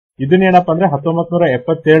 ಇದನ್ನೇನಪ್ಪಾ ಅಂದ್ರೆ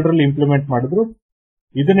 1977ರಲ್ಲಿ ಇಂಪ್ಲಿಮೆಂಟ್ ಮಾಡಿದ್ರು.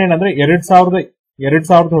 ಇದನ್ನೇನಂದ್ರೆ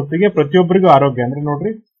 2000 ಹೊತ್ತಿಗೆ ಪ್ರತಿಯೊಬ್ಬರಿಗೂ ಆರೋಗ್ಯ ಅಂದ್ರೆ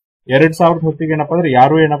ನೋಡ್ರಿ 2000 ಹೊತ್ತಿಗೆ ಏನಪ್ಪಾ ಅಂದ್ರೆ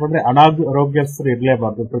ಯಾರು ಏನಪ್ಪಾ ಅಂದ್ರೆ ಅನಾರೋಗ್ಯಸ್ಥರು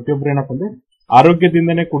ಇರ್ಲೇಬಾರ್ದು, ಪ್ರತಿಯೊಬ್ರು ಏನಪ್ಪಾ ಅಂದ್ರೆ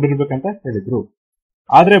ಆರೋಗ್ಯದಿಂದನೇ ಕೂಡಿರ್ಬೇಕಂತ ಹೇಳಿದ್ರು.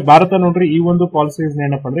 ಆದ್ರೆ ಭಾರತ ನೋಡ್ರಿ ಈ ಒಂದು ಪಾಲಿಸೀಸ್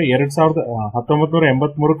ಏನಪ್ಪಾ ಅಂದ್ರೆ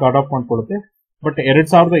 1983 ಅಡಾಪ್ಟ್ ಮಾಡ್ಕೊಳ್ಳುತ್ತೆ. ಬಟ್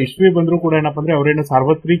 2000 ಇಸ್ವಿ ಬಂದ್ರು ಕೂಡ ಏನಪ್ಪಾ ಅಂದ್ರೆ ಅವ್ರೇನು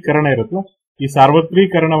ಸಾರ್ವತ್ರೀಕರಣ ಇರುತ್ತಲ್ಲ ಈ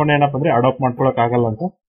ಸಾರ್ವತ್ರೀಕರಣವನ್ನ ಏನಪ್ಪಾ ಅಂದ್ರೆ ಅಡಾಪ್ಟ್ ಮಾಡ್ಕೊಳಕ್ ಆಗಲ್ಲ ಅಂತ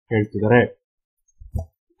ಹೇಳ್ತಿದ್ದಾರೆ.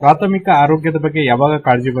 ಪ್ರಾಥಮಿಕ ಆರೋಗ್ಯದ ಬಗ್ಗೆ ಯಾವಾಗ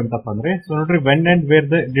ಕಾಳಜಿ ಬಂತಪ್ಪ ಅಂದ್ರೆ ಸೊ ನೋಡ್ರಿ when and where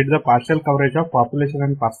did the partial coverage of population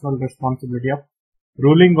and personal responsibility of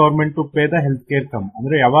ruling government to pay the health care come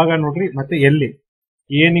ಅಂದ್ರೆ ಯಾವಾಗ ನೋಡ್ರಿ ಮತ್ತೆ ಎಲ್ಲಿ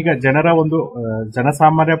ಏನೀಗ ಜನರ ಒಂದು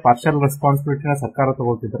ಜನಸಾಮಾನ್ಯ ಪಾರ್ಷಿಯಲ್ ರೆಸ್ಪಾನ್ಸಿಬಿಲಿಟಿನ ಸರ್ಕಾರ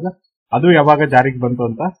ತಗೊಳ್ತಿದ್ರಲ್ಲ ಅದು ಯಾವಾಗ ಜಾರಿಗೆ ಬಂತು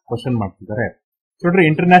ಅಂತ ಕ್ವಶನ್ ಮಾಡ್ತಿದ್ದಾರೆ. ನೋಡ್ರಿ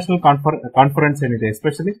ಇಂಟರ್ನ್ಯಾಷನಲ್ ಕಾನ್ಫರೆನ್ಸ್ ಏನಿದೆ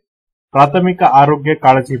ಎಸ್ಪೆಷಲಿ ಪ್ರಾಥಮಿಕ ಆರೋಗ್ಯ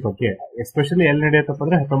ಕಾಳಜಿ ಬಗ್ಗೆ ಎಸ್ಪೆಷಲಿ ಎಲ್ಲಿ ನಡೆಯುತ್ತಪ್ಪ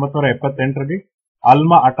ಅಂದ್ರೆ 1978ರಲ್ಲಿ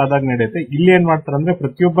ಆಲ್ಮಾ ಅಟಾದಾಗ ನಡೆಯುತ್ತೆ. ಇಲ್ಲಿ ಏನ್ ಮಾಡ್ತಾರೆ ಅಂದ್ರೆ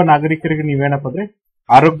ಪ್ರತಿಯೊಬ್ಬ ನಾಗರಿಕರಿಗೆ ನೀವೇನಪ್ಪ ಅಂದ್ರೆ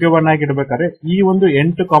ಆರೋಗ್ಯವನ್ನಾಗಿಡ್ಬೇಕಾದ್ರೆ ಈ ಒಂದು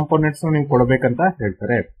 8 ಕಾಂಪೋನೆಂಟ್ಸ್ ನೀವು ಕೊಡಬೇಕಂತ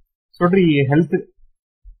ಹೇಳ್ತಾರೆ. ನೋಡ್ರಿ ಈ ಹೆಲ್ತ್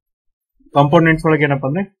ಕಾಂಪೋನೆಂಟ್ಸ್ ಒಳಗೆ ಏನಪ್ಪಾ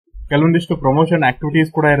ಅಂದ್ರೆ ಕೆಲವೊಂದಿಷ್ಟು ಪ್ರಮೋಷನ್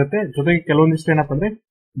ಆಕ್ಟಿವಿಟೀಸ್ ಕೂಡ ಇರುತ್ತೆ. ಜೊತೆಗೆ ಕೆಲವೊಂದಿಷ್ಟು ಏನಪ್ಪಾ ಅಂದ್ರೆ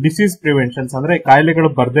ಡಿಸೀಸ್ ಪ್ರಿವೆನ್ಷನ್ಸ್ ಅಂದ್ರೆ ಕಾಯಿಲೆಗಳು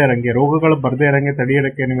ಬರ್ದೇ ಇರಂಗೆ ರೋಗಗಳು ಬರ್ದೇ ಇರಂಗೆ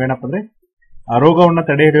ತಡೆಯೋದಕ್ಕೆ ನೀವೇನಪ್ಪ ಅಂದ್ರೆ ಆ ರೋಗವನ್ನ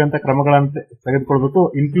ತಡೆ ಹಿಡಿಯುವಂತ ಕ್ರಮಗಳನ್ನು ತೆಗೆದುಕೊಳ್ಬೇಕು.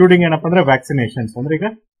 ಇನ್ಕ್ಲೂಡಿಂಗ್ ಏನಪ್ಪಾ ಅಂದ್ರೆ ವ್ಯಾಕ್ಸಿನೇಷನ್ಸ್ ಅಂದ್ರೆ ಈಗ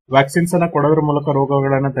ವ್ಯಾಕ್ಸಿನ್ಸ್ ಅನ್ನ ಕೊಡೋದ್ರ ಮೂಲಕ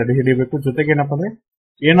ರೋಗಗಳನ್ನ ತಡೆ ಹಿಡಿಯಬೇಕು. ಜೊತೆಗೆ ಏನಪ್ಪಾ ಅಂದ್ರೆ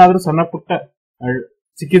ಏನಾದ್ರೂ ಸಣ್ಣ ಪುಟ್ಟ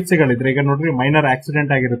ಚಿಕಿತ್ಸೆಗಳಿದ್ರೆ ಈಗ ನೋಡ್ರಿ ಮೈನರ್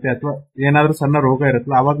ಆಕ್ಸಿಡೆಂಟ್ ಆಗಿರುತ್ತೆ ಅಥವಾ ಏನಾದ್ರೂ ಸಣ್ಣ ರೋಗ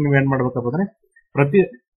ಇರುತ್ತಲ್ಲ ಅವಾಗ ನೀವ್ ಏನ್ ಮಾಡ್ಬೇಕಪ್ಪ ಅಂದ್ರೆ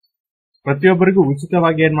ಪ್ರತಿಯೊಬ್ಬರಿಗೂ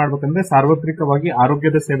ಉಚಿತವಾಗಿ ಏನ್ ಮಾಡ್ಬೇಕಂದ್ರೆ ಸಾರ್ವತ್ರಿಕವಾಗಿ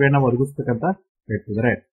ಆರೋಗ್ಯದ ಸೇವೆಯನ್ನ ಒದಗಿಸ್ಬೇಕಂತ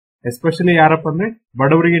ಹೇಳ್ತಿದ್ದಾರೆ. ಎಸ್ಪೆಷಲಿ ಯಾರಪ್ಪ ಅಂದ್ರೆ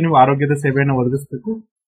ಬಡವರಿಗೆ ನೀವು ಆರೋಗ್ಯದ ಸೇವೆಯನ್ನ ಒದಗಿಸಬೇಕು.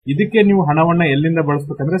 ಇದಕ್ಕೆ ನೀವು ಹಣವನ್ನ ಎಲ್ಲಿಂದ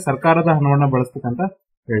ಬಳಸ್ಬೇಕಂದ್ರೆ ಸರ್ಕಾರದ ಹಣವನ್ನ ಬಳಸ್ಬೇಕಂತ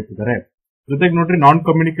ಹೇಳ್ತಿದ್ದಾರೆ. ಜೊತೆಗೆ ನೋಡ್ರಿ ನಾನ್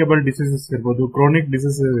ಕಮ್ಯುನಿಕೇಬಲ್ ಡಿಸೀಸಸ್ ಇರ್ಬೋದು, ಕ್ರೋನಿಕ್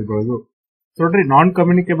ಡಿಸೀಸಸ್ ಇರ್ಬೋದು. ನೋಡ್ರಿ ನಾನ್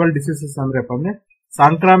ಕಮ್ಯುನಿಕೇಬಲ್ ಡಿಸೀಸಸ್ ಅಂದ್ರಪ್ಪ ಅಂದ್ರೆ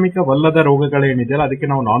ಸಾಂಕ್ರಾಮಿಕವಲ್ಲದ ರೋಗಗಳೇನಿದೆಯಲ್ಲ ಅದಕ್ಕೆ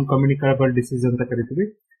ನಾವು ನಾನ್ ಕಮ್ಯುನಿಕೇಬಲ್ ಡಿಸೀಸ್ ಅಂತ ಕರಿತೀವಿ.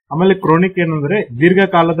 ಆಮೇಲೆ ಕ್ರೋನಿಕ್ ಏನಂದ್ರೆ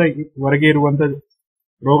ದೀರ್ಘಕಾಲದ ವರೆಗೆ ಇರುವಂತ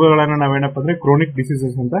ರೋಗಗಳನ್ನ ನಾವೇನಪ್ಪ ಅಂದ್ರೆ ಕ್ರೋನಿಕ್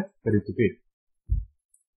ಡಿಸೀಸಸ್ ಅಂತ ಕರಿತೀವಿ.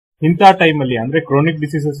 ಇಂಥ ಟೈಮಲ್ಲಿ ಅಂದ್ರೆ ಕ್ರೋನಿಕ್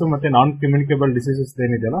ಡಿಸೀಸಸ್ ಮತ್ತೆ ನಾನ್ ಕಮ್ಯುನಿಕೇಬಲ್ ಡಿಸೀಸಸ್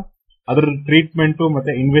ಏನಿದೆಯಲ್ಲ ಅದರ ಟ್ರೀಟ್ಮೆಂಟ್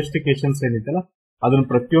ಮತ್ತೆ ಇನ್ವೆಸ್ಟಿಗೇಷನ್ಸ್ ಏನಿದೆಯಲ್ಲ ಅದನ್ನ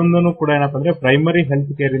ಪ್ರತಿಯೊಂದನ್ನು ಕೂಡ ಏನಪ್ಪ ಅಂದ್ರೆ ಪ್ರೈಮರಿ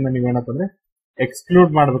ಹೆಲ್ತ್ ಕೇರ್ ಇಂದ ನೀವೇನಪ್ಪ ಅಂದ್ರೆ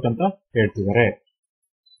ಎಕ್ಸ್ಕ್ಲೂಡ್ ಮಾಡ್ಬೇಕಂತ ಹೇಳ್ತಿದ್ದಾರೆ.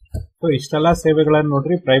 ಸೊ ಇಷ್ಟೆಲ್ಲ ಸೇವೆಗಳನ್ನ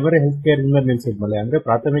ನೋಡ್ರಿ ಪ್ರೈಮರಿ ಹೆಲ್ತ್ ಕೇರ್ ಇಂದ ನಿಲ್ಸಿದ್ಮೇಲೆ ಅಂದ್ರೆ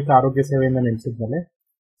ಪ್ರಾಥಮಿಕ ಆರೋಗ್ಯ ಸೇವೆಯಿಂದ ನಿಲ್ಸಿದ್ಮೇಲೆ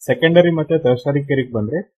ಸೆಕೆಂಡರಿ ಮತ್ತೆ ಟರ್ಷರಿ ಕೇರಿಗೆ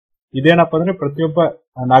ಬಂದ್ರೆ ಇದೇನಪ್ಪ ಅಂದ್ರೆ ಪ್ರತಿಯೊಬ್ಬ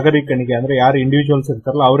ನಾಗರಿಕನಿಗೆ ಅಂದ್ರೆ ಯಾರು ಇಂಡಿವಿಜುವಲ್ಸ್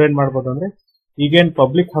ಇರ್ತಾರಲ್ಲ ಅವ್ರೇನ್ ಮಾಡ್ಬೋದು ಅಂದ್ರೆ ಈಗೇನ್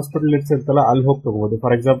ಪಬ್ಲಿಕ್ ಹಾಸ್ಪಿಟಲ್ ಇರ್ತಿರ್ತಲ್ಲ ಅಲ್ಲಿ ಹೋಗಿ ತಗೋಬಹುದು.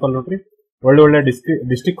 ಫಾರ್ ಎಕ್ಸಾಂಪಲ್ ನೋಡ್ರಿ ಒಳ್ಳೆ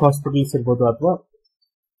ಡಿಸ್ಟ್ರಿಕ್ಟ್ ಹಾಸ್ಪಿಟಲ್ಸ್ ಇರ್ಬೋದು ಅಥವಾ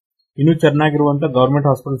ಇನ್ನು ಚೆನ್ನಾಗಿರುವಂತ ಗವರ್ಮೆಂಟ್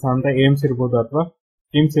ಹಾಸ್ಪಿಟಲ್ಸ್ ಅಂತ ಏಮ್ಸ್ ಇರ್ಬೋದು ಅಥವಾ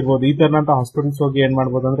ಕಿಮ್ಸ್ ಇರ್ಬೋದು. ಈ ತರನಂತ ಹಾಸ್ಪಿಟಲ್ಸ್ ಹೋಗಿ ಏನ್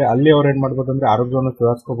ಮಾಡ್ಬೋದು ಅಂದ್ರೆ ಅಲ್ಲಿ ಅವ್ರು ಏನ್ ಮಾಡ್ಬೋದು ಅಂದ್ರೆ ಆರೋಗ್ಯವನ್ನು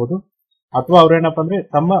ಸುಧಾರಿಸ್ಕೋಬಹುದು. ಅಥವಾ ಅವ್ರೇನಪ್ಪ ಅಂದ್ರೆ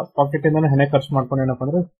ತಮ್ಮ ಪಾಕೆಟ್ ಇಂದಾನೆ ಹಣ ಖರ್ಚು ಮಾಡ್ಕೊಂಡು ಏನಪ್ಪ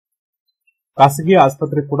ಅಂದ್ರೆ ಖಾಸಗಿ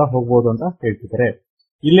ಆಸ್ಪತ್ರೆಗೆ ಕೂಡ ಹೋಗ್ಬೋದು ಅಂತ ಹೇಳ್ತಿದ್ದಾರೆ.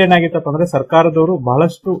 ಇಲ್ಲೇನಾಗಿತ್ತಪ್ಪ ಅಂದ್ರೆ ಸರ್ಕಾರದವರು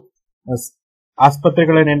ಬಹಳಷ್ಟು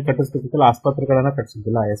ಆಸ್ಪತ್ರೆಗಳನ್ನೇನ್ ಕಟ್ಟಿಸ್ಬೇಕಿತ್ತಲ್ಲ ಆಸ್ಪತ್ರೆಗಳನ್ನ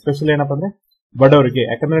ಕಟ್ಟಿಸಿದ್ದಿಲ್ಲ. ಎಸ್ಪೆಷಲಿ ಏನಪ್ಪ ಅಂದ್ರೆ ಬಡವರಿಗೆ.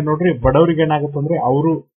 ಯಾಕಂದ್ರೆ ನೋಡ್ರಿ ಬಡವರಿಗೆ ಏನಾಗುತ್ತೆ ಅಂದ್ರೆ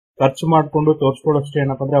ಅವರು ಖರ್ಚು ಮಾಡ್ಕೊಂಡು ತೋರಿಸ್ಕೊಳ್ಳೋಷ್ಟು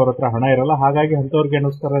ಏನಪ್ಪ ಅಂದ್ರೆ ಅವ್ರ ಹತ್ರ ಹಣ ಇರಲ್ಲ. ಹಾಗಾಗಿ ಅಂತವ್ರಿಗೆ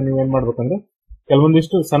ಏನೋಸ್ಕರ ನೀವೇನ್ ಮಾಡ್ಬೇಕಂದ್ರೆ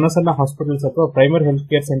ಕೆಲವೊಂದಿಷ್ಟು ಸಣ್ಣ ಸಣ್ಣ ಹಾಸ್ಪಿಟಲ್ಸ್ ಅಥವಾ ಪ್ರೈಮರಿ ಹೆಲ್ತ್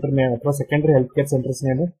ಕೇರ್ ಸೆಂಟರ್ ಅಥವಾ ಸೆಕೆಂಡರಿ ಹೆಲ್ತ್ ಕೇರ್ ಸೆಂಟರ್ಸ್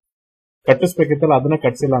ಕಟ್ಟಿಸ್ಬೇಕಿತ್ತಲ್ಲ ಅದನ್ನ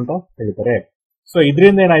ಕಟ್ಸಿಲ್ಲ ಅಂತ ಹೇಳ್ತಾರೆ. ಸೊ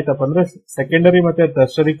ಇದರಿಂದ ಏನಾಯ್ತಪ್ಪ ಅಂದ್ರೆ ಸೆಕೆಂಡರಿ ಮತ್ತೆ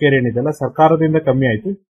ಟರ್ಷರಿ ಕೇರ್ ಏನಿದೆಲ್ಲ ಸರ್ಕಾರದಿಂದ ಕಮ್ಮಿ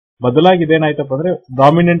ಆಯ್ತು. ಬದಲಾಗಿ ಇದೇನಾಯ್ತಪ್ಪ ಅಂದ್ರೆ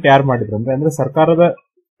ಡಾಮಿನೆಂಟ್ ಯಾರು ಮಾಡಿದ್ರು ಅಂದ್ರೆ ಸರ್ಕಾರದ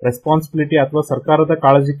ರೆಸ್ಪಾನ್ಸಿಬಿಲಿಟಿ ಅಥವಾ ಸರ್ಕಾರದ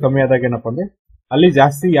ಕಾಳಜಿ ಕಮ್ಮಿ ಆದಾಗ ಏನಪ್ಪ ಅಂದ್ರೆ ಅಲ್ಲಿ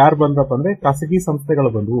ಜಾಸ್ತಿ ಯಾರು ಬಂದ್ರಪ್ಪ ಅಂದ್ರೆ ಖಾಸಗಿ ಸಂಸ್ಥೆಗಳು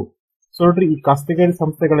ಬಂದವು. ಸೊ ನೋಡ್ರಿ ಈ ಖಾಸಗಿ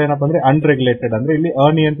ಸಂಸ್ಥೆಗಳೇನಪ್ಪ ಅಂದ್ರೆ ಅನ್ರೆಗ್ಯುಲೇಟೆಡ್ ಅಂದ್ರೆ ಇಲ್ಲಿ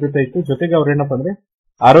ಅನಿಯಂತ್ರಿತ ಇತ್ತು. ಜೊತೆಗೆ ಅವ್ರೇನಪ್ಪ ಅಂದ್ರೆ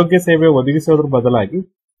ಆರೋಗ್ಯ ಸೇವೆ ಒದಗಿಸೋದ್ರ ಬದಲಾಗಿ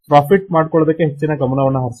ಪ್ರಾಫಿಟ್ ಮಾಡ್ಕೊಳ್ಳೋದಕ್ಕೆ ಹೆಚ್ಚಿನ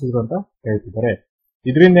ಗಮನವನ್ನ ಹರಿಸಿದ್ರು ಅಂತ ಹೇಳ್ತಿದ್ದಾರೆ.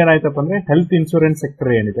 ಇದರಿಂದ ಏನಾಯ್ತಪ್ಪ ಅಂದ್ರೆ ಹೆಲ್ತ್ ಇನ್ಶೂರೆನ್ಸ್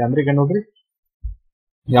ಸೆಕ್ಟರ್ ಏನಿದೆ ಅಂದ್ರೆ ಈಗ ನೋಡ್ರಿ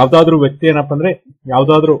ಯಾವ್ದಾದ್ರು ವ್ಯಕ್ತಿ ಏನಪ್ಪ ಅಂದ್ರೆ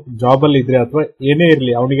ಯಾವ್ದಾದ್ರು ಜಾಬ್ ಅಲ್ಲಿ ಇದ್ರೆ ಅಥವಾ ಏನೇ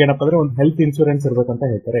ಇರ್ಲಿ ಅವನಿಗೆ ಏನಪ್ಪ ಅಂದ್ರೆ ಒಂದು ಹೆಲ್ತ್ ಇನ್ಶೂರೆನ್ಸ್ ಇರ್ಬೇಕಂತ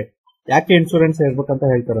ಹೇಳ್ತಾರೆ. ಯಾಕೆ ಇನ್ಶೂರೆನ್ಸ್ ಇರ್ಬೇಕಂತ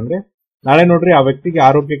ಹೇಳ್ತಾರೆ ಅಂದ್ರೆ ನಾಳೆ ನೋಡ್ರಿ ಆ ವ್ಯಕ್ತಿಗೆ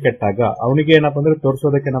ಆರೋಗ್ಯ ಕೆಟ್ಟಾಗ ಅವನಿಗೆ ಏನಪ್ಪ ಅಂದ್ರೆ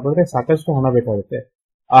ತೋರಿಸೋದಕ್ಕೆ ಏನಪ್ಪ ಅಂದ್ರೆ ಸಾಕಷ್ಟು ಹಣ ಬೇಕಾಗುತ್ತೆ.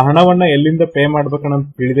 ಆ ಹಣವನ್ನ ಎಲ್ಲಿಂದ ಪೇ ಮಾಡ್ಬೇಕನ್ನೋದು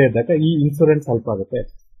ತಿಳಿದೇ ಇದ್ದಾಗ ಈ ಇನ್ಶೂರೆನ್ಸ್ ಹೆಲ್ಪ್ ಆಗುತ್ತೆ.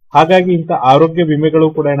 ಹಾಗಾಗಿ ಇಂಥ ಆರೋಗ್ಯ ವಿಮೆಗಳು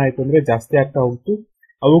ಕೂಡ ಏನಾಯ್ತು ಅಂದ್ರೆ ಜಾಸ್ತಿ ಆಗ್ತಾ ಹೋಗ್ತು.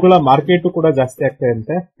 ಅವುಗಳ ಮಾರ್ಕೆಟ್ ಕೂಡ ಜಾಸ್ತಿ ಆಗ್ತಾ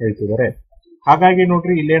ಅಂತ ಹೇಳ್ತಿದ್ದಾರೆ. ಹಾಗಾಗಿ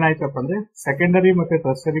ನೋಡ್ರಿ ಇಲ್ಲೇನಾಯ್ತಪ್ಪ ಅಂದ್ರೆ ಸೆಕೆಂಡರಿ ಮತ್ತೆ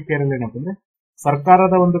ಟರ್ಷರಿ ಕೇರ್ ಅಲ್ಲಿ ಏನಪ್ಪ ಅಂದ್ರೆ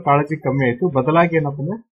ಸರ್ಕಾರದ ಒಂದು ಕಾಳಜಿ ಕಮ್ಮಿ ಆಯ್ತು. ಬದಲಾಗಿ ಏನಪ್ಪ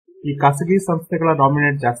ಅಂದ್ರೆ ಈ ಖಾಸಗಿ ಸಂಸ್ಥೆಗಳ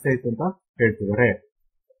ಡಾಮಿನೇಟ್ ಜಾಸ್ತಿ ಆಯ್ತು ಅಂತ ಹೇಳ್ತಿದ್ದಾರೆ.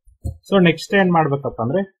 ಸೊ ನೆಕ್ಸ್ಟ್ ಏನ್ ಮಾಡ್ಬೇಕಪ್ಪ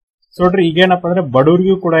ಅಂದ್ರೆ ನೋಡ್ರಿ ಈಗೇನಪ್ಪ ಅಂದ್ರೆ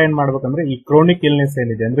ಬಡವರಿಗೂ ಕೂಡ ಏನ್ ಮಾಡ್ಬೇಕಂದ್ರೆ ಈ ಕ್ರೋನಿಕ್ ಇಲ್ನೆಸ್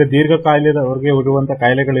ಏನಿದೆ ಅಂದ್ರೆ ದೀರ್ಘಕಾಲದವರೆಗೆ ಇರುವಂತ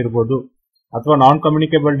ಕಾಯಿಲೆಗಳಿರ್ಬೋದು ಅಥವಾ ನಾನ್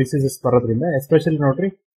ಕಮ್ಯುನಿಕೇಬಲ್ ಡಿಸೀಸಸ್ ಬರೋದ್ರಿಂದ ಎಸ್ಪೆಷಲಿ ನೋಡ್ರಿ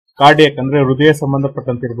ಕಾರ್ಡಿಯಕ್ ಅಂದ್ರೆ ಹೃದಯ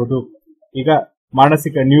ಸಂಬಂಧಪಟ್ಟಂತಿರ್ಬೋದು, ಈಗ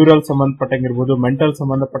ಮಾನಸಿಕ ನ್ಯೂರಲ್ ಸಂಬಂಧಪಟ್ಟಂಗಿರ್ಬೋದು, ಮೆಂಟಲ್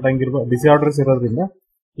ಸಂಬಂಧಪಟ್ಟಂಗಿರ್ಬೋದು ಡಿಸಾರ್ಡರ್ಸ್ ಇರೋದ್ರಿಂದ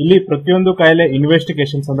ಇಲ್ಲಿ ಪ್ರತಿಯೊಂದು ಕಾಯಿಲೆ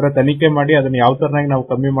ಇನ್ವೆಸ್ಟಿಗೇಷನ್ಸ್ ಅಂದ್ರೆ ತನಿಖೆ ಮಾಡಿ ಅದನ್ನ ಯಾವ ತರನಾಗಿ ನಾವು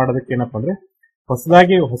ಕಮ್ಮಿ ಮಾಡೋದಕ್ಕೆ ಏನಪ್ಪ ಅಂದ್ರೆ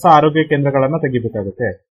ಹೊಸ ಆರೋಗ್ಯ ಕೇಂದ್ರಗಳನ್ನ ತೆಗಿಬೇಕಾಗುತ್ತೆ.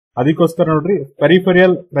 ಅದಕ್ಕೋಸ್ಕರ ನೋಡ್ರಿ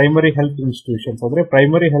ಪೆರಿಫೆರಿಯಲ್ ಪ್ರೈಮರಿ ಹೆಲ್ತ್ ಇನ್ಸ್ಟಿಟ್ಯೂಷನ್ಸ್ ಅಂದ್ರೆ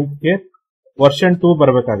ಪ್ರೈಮರಿ ಹೆಲ್ತ್ ಕೇರ್ ವರ್ಷನ್ 2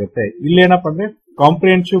 ಬರಬೇಕಾಗುತ್ತೆ. ಇಲ್ಲೇನಪ್ಪ ಅಂದ್ರೆ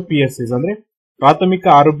ಕಾಂಪ್ರಿಹೆನ್ಸಿವ್ PSCs ಅಂದ್ರೆ ಪ್ರಾಥಮಿಕ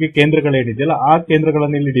ಆರೋಗ್ಯ ಕೇಂದ್ರಗಳೇನಿದೆಯಲ್ಲ ಆ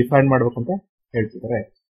ಕೇಂದ್ರಗಳನ್ನ ಇಲ್ಲಿ ಡಿಫೈನ್ ಮಾಡ್ಬೇಕಂತ ಹೇಳ್ತಿದ್ದಾರೆ.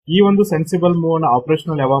 ಈ ಒಂದು ಸೆನ್ಸಿಬಲ್ ಮೂವ್ ಅನ್ನ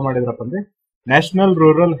ಆಪರೇಷನಲ್ ಯಾವಾಗ ಮಾಡಿದ್ರಪ್ಪ ಅಂದ್ರೆ national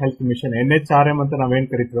rural health mission NHRM ಅಂತ ನಾವೇನ್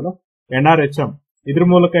ಕರಿತೀವಲ್ಲ NRHM ಇದ್ರ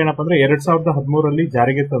ಮೂಲಕ ಏನಪ್ಪ ಅಂದ್ರೆ 2013ರಲ್ಲಿ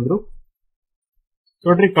ಜಾರಿಗೆ ತಂದ್ರು.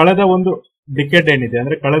 ನೋಡ್ರಿ ಕಳೆದ ಒಂದು ಡಿಕೆಡ್ ಏನಿದೆ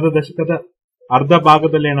ಅಂದ್ರೆ ಕಳೆದ ದಶಕದ ಅರ್ಧ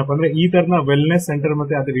ಭಾಗದಲ್ಲಿ ಏನಪ್ಪಾ ಅಂದ್ರೆ ಈ ತರನ ವೆಲ್ನೆಸ್ ಸೆಂಟರ್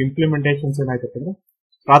ಮತ್ತೆ ಅದರ ಇಂಪ್ಲಿಮೆಂಟೇಷನ್ಸ್ ಏನಾಯ್ತಪ್ಪ ಅಂದ್ರೆ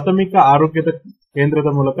ಪ್ರಾಥಮಿಕ ಆರೋಗ್ಯದ ಕೇಂದ್ರದ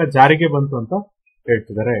ಮೂಲಕ ಜಾರಿಗೆ ಬಂತು ಅಂತ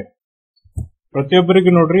ಹೇಳ್ತಿದ್ದಾರೆ.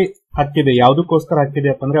 ಪ್ರತಿಯೊಬ್ಬರಿಗೂ ನೋಡ್ರಿ ಹಕ್ಕಿದೆ. ಯಾವುದಕ್ಕೋಸ್ಕರ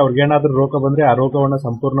ಹಕ್ಕಿದೆಯಪ್ಪ ಅಂದ್ರೆ ಅವ್ರಿಗೇನಾದ್ರೂ ರೋಗ ಬಂದ್ರೆ ಆ ರೋಗವನ್ನ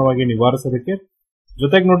ಸಂಪೂರ್ಣವಾಗಿ ನಿವಾರಿಸೋದಕ್ಕೆ,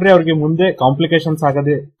 ಜೊತೆಗೆ ನೋಡ್ರಿ ಅವ್ರಿಗೆ ಮುಂದೆ ಕಾಂಪ್ಲಿಕೇಶನ್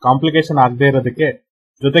ಆಗದೆ ಇರೋದಕ್ಕೆ,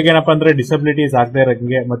 ಜೊತೆಗೆ ಏನಪ್ಪಾ ಅಂದ್ರೆ ಡಿಸಬಿಲಿಟೀಸ್ ಆಗದೆ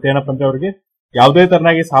ಇರೋಂಗೆ, ಮತ್ತೇನಪ್ಪ ಅಂದ್ರೆ ಅವ್ರಿಗೆ ಯಾವುದೇ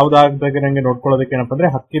ತರನಾಗಿ ಸಾವುದಾಗದಂಗೆ ನೋಡ್ಕೊಳ್ಳೋದಕ್ಕೆ ಏನಪ್ಪಾ ಅಂದ್ರೆ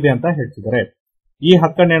ಹಕ್ಕಿದೆ ಅಂತ ಹೇಳ್ತಿದ್ದಾರೆ. ಈ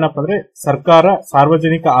ಹಕ್ಕನ್ನ ಏನಪ್ಪಾ ಅಂದ್ರೆ ಸರ್ಕಾರ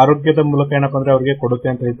ಸಾರ್ವಜನಿಕ ಆರೋಗ್ಯದ ಮೂಲಕ ಏನಪ್ಪಾ ಅಂದ್ರೆ ಅವ್ರಿಗೆ ಕೊಡುತ್ತೆ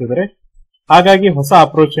ಅಂತ ಹೇಳ್ತಿದ್ದಾರೆ. ಹಾಗಾಗಿ ಹೊಸ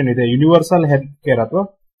ಅಪ್ರೋಚ್ ಏನಿದೆ ಯೂನಿವರ್ಸಲ್ ಹೆಲ್ತ್ ಕೇರ್ ಅಥವಾ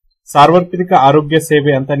ಸಾರ್ವತ್ರಿಕ ಆರೋಗ್ಯ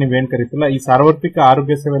ಸೇವೆ ಅಂತ ನೀವೇನ್ ಕರಿತಿಲ್ಲ, ಈ ಸಾರ್ವತ್ರಿಕ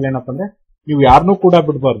ಆರೋಗ್ಯ ಸೇವೆಯಲ್ಲಿ ಏನಪ್ಪಾ ಅಂದ್ರೆ ನೀವು ಯಾರನ್ನೂ ಕೂಡ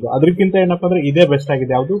ಬಿಡಬಾರ್ದು. ಅದಕ್ಕಿಂತ ಏನಪ್ಪಾ ಅಂದ್ರೆ ಇದೇ ಬೆಸ್ಟ್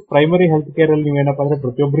ಆಗಿದೆ. ಯಾವುದು ಪ್ರೈಮರಿ ಹೆಲ್ತ್ ಕೇರ್ ಅಲ್ಲಿ ನೀವೇನಪ್ಪಾ ಅಂದ್ರೆ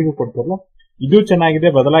ಪ್ರತಿಯೊಬ್ಬರಿಗೂ ಕೊಡ್ತಾರಲ್ಲ ಇದು ಚೆನ್ನಾಗಿದೆ.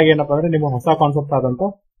 ಬದಲಾಗಿ ಏನಪ್ಪಾ ಅಂದ್ರೆ ನಿಮ್ಮ ಹೊಸ ಕಾನ್ಸೆಪ್ಟ್ ಆದಂತ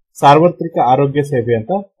ಸಾರ್ವತ್ರಿಕ ಆರೋಗ್ಯ ಸೇವೆ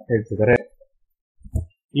ಅಂತ ಹೇಳ್ತಿದ್ದಾರೆ.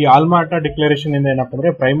 ಈ ಆಲ್ಮಾಟ ಡಿಕ್ಲರೇಷನ್ ಇಂದ ಏನಪ್ಪಾ ಅಂದ್ರೆ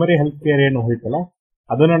ಪ್ರೈಮರಿ ಹೆಲ್ತ್ ಕೇರ್ ಏನು ಹೋಯ್ತಲ್ಲ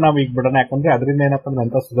ಅದನ್ನ ನಾವು ಈಗ ಬಿಡೋಣ. ಯಾಕಂದ್ರೆ ಅದರಿಂದ ಏನಪ್ಪಾ ಅಂದ್ರೆ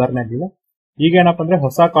ಅಂತ ಸುಧಾರಣೆ ಆಗಿಲ್ಲ. ಈಗ ಏನಪ್ಪಾ ಅಂದ್ರೆ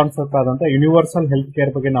ಹೊಸ ಕಾನ್ಸೆಪ್ಟ್ ಆದಂತ ಯೂನಿವರ್ಸಲ್ ಹೆಲ್ತ್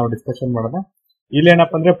ಕೇರ್ ಬಗ್ಗೆ ನಾವು ಡಿಸ್ಕಷನ್ ಮಾಡೋಣ. ಇಲ್ಲಿ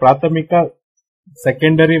ಏನಪ್ಪಾ ಅಂದ್ರೆ ಪ್ರಾಥಮಿಕ,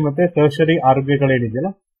 ಸೆಕೆಂಡರಿ ಮತ್ತೆ ಟರ್ಷರಿ ಆರೋಗ್ಯಗಳೇನಿದೆಯಲ್ಲ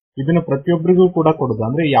ಇದನ್ನ ಪ್ರತಿಯೊಬ್ಬರಿಗೂ ಕೂಡ ಕೊಡುದು.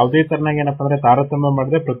 ಅಂದ್ರೆ ಯಾವುದೇ ತರನಾಗಿ ಏನಪ್ಪಾ ಅಂದ್ರೆ ತಾರತಮ್ಯ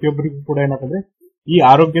ಮಾಡದೆ ಪ್ರತಿಯೊಬ್ಬರಿಗೂ ಕೂಡ ಏನಪ್ಪಾ ಅಂದ್ರೆ ಈ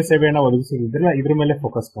ಆರೋಗ್ಯ ಸೇವೆಯನ್ನ ಒದಗಿಸಿದ್ರಲ್ಲ ಇದ್ರ ಮೇಲೆ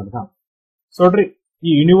ಫೋಕಸ್ ಮಾಡೋಣ. ಸೊ ನೋಡ್ರಿ,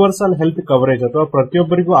 ಈ ಯೂನಿವರ್ಸಲ್ ಹೆಲ್ತ್ ಕವರೇಜ್ ಅಥವಾ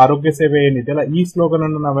ಪ್ರತಿಯೊಬ್ಬರಿಗೂ ಆರೋಗ್ಯ ಸೇವೆ ಏನಿದೆಯಲ್ಲ ಈ ಸ್ಲೋಗನ್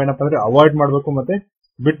ಅನ್ನು ನಾವೇನಪ್ಪಾ ಅಂದ್ರೆ ಅವಾಯ್ಡ್ ಮಾಡಬೇಕು ಮತ್ತೆ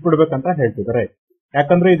ಬಿಟ್ಬಿಡ್ಬೇಕಂತ ಹೇಳ್ತಿದ್ದಾರೆ.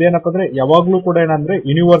 ಯಾಕಂದ್ರೆ ಇದೇನಪ್ಪ ಅಂದ್ರೆ ಯಾವಾಗ್ಲೂ ಕೂಡ ಏನಂದ್ರೆ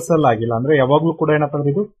ಯೂನಿವರ್ಸಲ್ ಆಗಿಲ್ಲ, ಅಂದ್ರೆ ಯಾವಾಗ್ಲೂ ಕೂಡ ಏನಪ್ಪಾ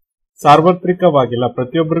ಅಂದ್ರೆ ಇದು ಸಾರ್ವತ್ರಿಕವಾಗಿಲ್ಲ,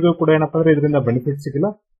 ಪ್ರತಿಯೊಬ್ಬರಿಗೂ ಕೂಡ ಏನಪ್ಪಾ ಅಂದ್ರೆ ಇದರಿಂದ ಬೆನಿಫಿಟ್ ಸಿಗಿಲ್ಲ.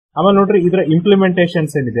 ಆಮೇಲೆ ನೋಡ್ರಿ ಇದರ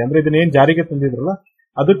ಇಂಪ್ಲಿಮೆಂಟೇಷನ್ಸ್ ಏನಿದೆ ಅಂದ್ರೆ ಇದನ್ನ ಏನ್ ಜಾರಿಗೆ ತಂದಿದ್ರಲ್ಲ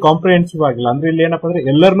ಅದು ಕಾಂಪ್ರಿಹೆನ್ಸಿವ್ ಆಗಿಲ್ಲ. ಅಂದ್ರೆ ಇಲ್ಲಿ ಏನಪ್ಪಾ ಅಂದ್ರೆ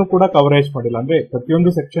ಎಲ್ಲರನ್ನೂ ಕೂಡ ಕವರೇಜ್ ಮಾಡಿಲ್ಲ, ಅಂದ್ರೆ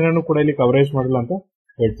ಪ್ರತಿಯೊಂದು ಸೆಕ್ಷನ್ ಅನ್ನು ಕೂಡ ಇಲ್ಲಿ ಕವರೇಜ್ ಮಾಡಿಲ್ಲ ಅಂತ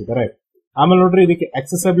ಹೇಳ್ತಿದ್ದಾರೆ. ಆಮೇಲೆ ನೋಡ್ರಿ ಇದಕ್ಕೆ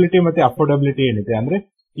ಅಕ್ಸೆಸಿಬಿಲಿಟಿ ಮತ್ತೆ ಅಫೋರ್ಡಬಿಲಿಟಿ ಏನಿದೆ ಅಂದ್ರೆ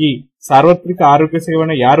ಈ ಸಾರ್ವತ್ರಿಕ ಆರೋಗ್ಯ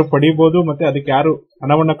ಸೇವೆಯನ್ನ ಯಾರು ಪಡಿಬಹುದು ಮತ್ತೆ ಅದಕ್ಕೆ ಯಾರು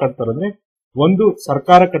ಹಣವನ್ನ ಕಟ್ತಾರೆ ಅಂದ್ರೆ ಒಂದು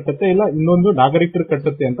ಸರ್ಕಾರ ಕಟ್ಟುತ್ತೆ, ಇಲ್ಲ ಇನ್ನೊಂದು ನಾಗರಿಕರು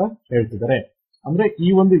ಕಟ್ಟುತ್ತೆ ಅಂತ ಹೇಳ್ತಿದ್ದಾರೆ. ಅಂದ್ರೆ ಈ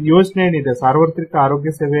ಒಂದು ಯೋಜನೆ ಏನಿದೆ ಸಾರ್ವತ್ರಿಕ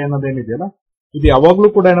ಆರೋಗ್ಯ ಸೇವೆ ಅನ್ನೋದೇನಿದೆಯಲ್ಲ ಇದು ಯಾವಾಗ್ಲೂ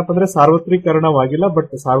ಕೂಡ ಏನಪ್ಪಾ ಅಂದ್ರೆ ಸಾರ್ವತ್ರೀಕರಣವಾಗಿಲ್ಲ.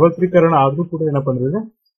 ಬಟ್ ಸಾರ್ವತ್ರೀಕರಣ ಆದ್ರೂ ಕೂಡ ಏನಪ್ಪಾ ಅಂದ್ರೆ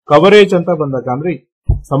ಕವರೇಜ್ ಅಂತ ಬಂದಾಗ ಅಂದ್ರೆ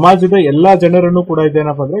ಸಮಾಜದ ಎಲ್ಲಾ ಜನರನ್ನು ಕೂಡ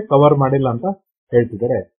ಇದೇನಪ್ಪಾ ಅಂದ್ರೆ ಕವರ್ ಮಾಡಿಲ್ಲ ಅಂತ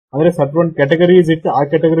ಹೇಳ್ತಿದ್ದಾರೆ. ಅಂದ್ರೆ ಸರ್ಟನ್ ಕ್ಯಾಟಗರೀಸ್ ಇಟ್ಟು ಆ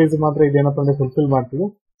ಕ್ಯಾಟಗರೀಸ್ ಮಾತ್ರ ಇದೇನಪ್ಪಾ ಅಂದ್ರೆ ಫುಲ್ಫಿಲ್ ಮಾಡ್ತಿದೆ.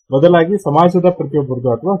 ಬದಲಾಗಿ ಸಮಾಜದ ಪ್ರತಿಯೊಬ್ಬರದು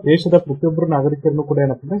ಅಥವಾ ದೇಶದ ಪ್ರತಿಯೊಬ್ಬರು ನಾಗರಿಕರನ್ನು ಕೂಡ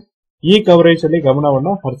ಏನಪ್ಪಾ ಅಂದ್ರೆ ಈ ಕವರೇಜ್ ಅಲ್ಲಿ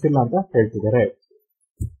ಗಮನವನ್ನ ಹರಿಸಿಲ್ಲ ಅಂತ ಹೇಳ್ತಿದ್ದಾರೆ.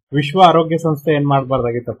 ವಿಶ್ವ ಆರೋಗ್ಯ ಸಂಸ್ಥೆ ಏನ್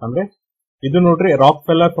ಮಾಡಬಾರ್ದಾಗಿತ್ತಪ್ಪ ಅಂದ್ರೆ ಇದು ನೋಡ್ರಿ ರಾಕ್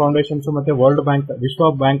ಫೆಲ್ಲರ್ ಫೌಂಡೇಶನ್ಸ್ ಮತ್ತೆ ವರ್ಲ್ಡ್ ಬ್ಯಾಂಕ್, ವಿಶ್ವ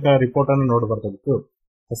ಬ್ಯಾಂಕ್ ರಿಪೋರ್ಟ್ ಅನ್ನು ನೋಡಬಾರ್ದಾಗಿತ್ತು.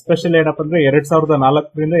 ಎಸ್ಪೆಷಲಿ ಏನಪ್ಪಾ ಅಂದ್ರೆ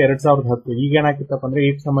 2004ರಿಂದ 2010 ಈಗ ಏನಾಗಿತ್ತಪ್ಪ ಅಂದ್ರೆ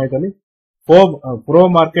ಈ ಸಮಯದಲ್ಲಿ ಪ್ರೋ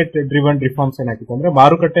ಮಾರ್ಕೆಟ್ ಡ್ರಿವನ್ ರಿಫಾರ್ಮ್ಸ್ ಏನಾಗಿತ್ತು ಅಂದ್ರೆ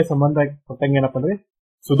ಮಾರುಕಟ್ಟೆ ಸಂಬಂಧಪಟ್ಟಂಗೆ ಏನಪ್ಪಾ ಅಂದ್ರೆ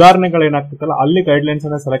ಸುಧಾರಣೆಗಳು ಏನಾಗ್ತಿತ್ತಲ್ಲ ಅಲ್ಲಿ ಗೈಡ್ ಲೈನ್ಸ್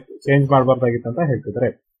ಅನ್ನ ಚೇಂಜ್ ಮಾಡಬಾರ್ದಾಗಿತ್ತು ಅಂತ ಹೇಳ್ತಿದ್ದಾರೆ.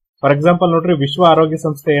 ಫಾರ್ ಎಕ್ಸಾಂಪಲ್ ನೋಡ್ರಿ ವಿಶ್ವ ಆರೋಗ್ಯ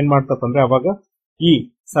ಸಂಸ್ಥೆ ಏನ್ ಮಾಡ್ತಪ್ಪ ಅಂದ್ರೆ ಅವಾಗ ಈ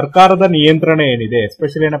ಸರ್ಕಾರದ ನಿಯಂತ್ರಣ ಏನಿದೆ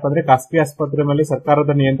ಎಸ್ಪೆಷಲಿ ಏನಪ್ಪಾ ಅಂದ್ರೆ ಖಾಸಗಿ ಆಸ್ಪತ್ರೆ ಮೇಲೆ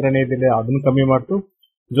ಸರ್ಕಾರದ ನಿಯಂತ್ರಣ ಏನಿದೆ ಅದನ್ನ ಕಮ್ಮಿ ಮಾಡ್ತು.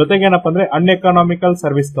 ಜೊತೆಗೆ ಏನಪ್ಪಾ ಅಂದ್ರೆ ಅನ್ಎಕನಾಮಿಕಲ್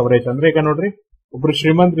ಸರ್ವಿಸ್ ಕವರೇಜ್ ಅಂದ್ರೆ ಈಗ ನೋಡ್ರಿ ಒಬ್ರು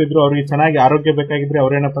ಶ್ರೀಮಂತರು ಇದ್ರು, ಅವ್ರಿಗೆ ಚೆನ್ನಾಗಿ ಆರೋಗ್ಯ ಬೇಕಾಗಿದ್ರೆ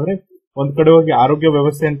ಅವ್ರೇನಪ್ಪ ಅಂದ್ರೆ ಒಂದ್ ಕಡೆ ಹೋಗಿ ಆರೋಗ್ಯ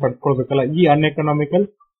ವ್ಯವಸ್ಥೆಯನ್ನು ಪಡ್ಕೊಳ್ಬೇಕಲ್ಲ, ಈ ಅನ್ಎಕನಾಮಿಕಲ್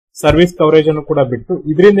ಸರ್ವಿಸ್ ಕವರೇಜ್ ಅನ್ನು ಕೂಡ ಬಿಟ್ಟು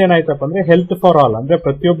ಇದರಿಂದ ಏನಾಯ್ತಪ್ಪ ಅಂದ್ರೆ ಹೆಲ್ತ್ ಫಾರ್ ಆಲ್ ಅಂದ್ರೆ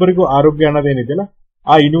ಪ್ರತಿಯೊಬ್ಬರಿಗೂ ಆರೋಗ್ಯ ಅನ್ನೋದೇನಿದೆಯಲ್ಲ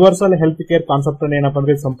ಆ ಯೂನಿವರ್ಸಲ್ ಹೆಲ್ತ್ ಕೇರ್ ಕಾನ್ಸೆಪ್ಟ್ ಅನ್ನ ಏನಪ್ಪಾ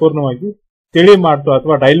ಅಂದ್ರೆ ಸಂಪೂರ್ಣವಾಗಿ ತಿಳಿ ಮಾಡ್ತು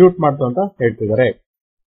ಅಥವಾ ಡೈಲ್ಯೂಟ್ ಮಾಡ್ತು ಅಂತ ಹೇಳ್ತಿದ್ದಾರೆ.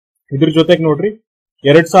 ಇದ್ರ ಜೊತೆಗೆ ನೋಡ್ರಿ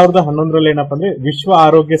 2011ರಲ್ಲಿ ಏನಪ್ಪಾ ಅಂದ್ರೆ ವಿಶ್ವ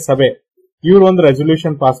ಆರೋಗ್ಯ ಸಭೆ ಇವ್ರು ಒಂದು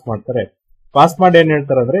ರೆಸೊಲ್ಯೂಷನ್ ಪಾಸ್ ಮಾಡ್ತಾರೆ. ಪಾಸ್ ಮಾಡಿ ಏನ್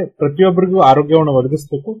ಹೇಳ್ತಾರೆ ಅಂದ್ರೆ ಪ್ರತಿಯೊಬ್ಬರಿಗೂ ಆರೋಗ್ಯವನ್ನು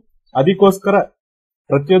ಒದಗಿಸಬೇಕು. ಅದಕ್ಕೋಸ್ಕರ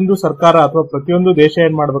ಪ್ರತಿಯೊಂದು ಸರ್ಕಾರ ಅಥವಾ ಪ್ರತಿಯೊಂದು ದೇಶ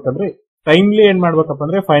ಏನ್ ಮಾಡ್ಬೇಕಂದ್ರೆ ಟೈಮ್ಲಿ ಏನ್ ಮಾಡ್ಬೇಕಪ್ಪ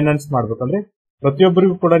ಅಂದ್ರೆ ಫೈನಾನ್ಸ್ ಮಾಡ್ಬೇಕಂದ್ರೆ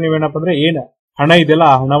ಪ್ರತಿಯೊಬ್ಬರಿಗೂ ಕೂಡ ನೀವೇನಪ್ಪ ಅಂದ್ರೆ ಏನ್ ಹಣ ಇದೆಯಲ್ಲ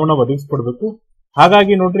ಆ ಹಣವನ್ನ ಒದಗಿಸ್ಕೊಡ್ಬೇಕು.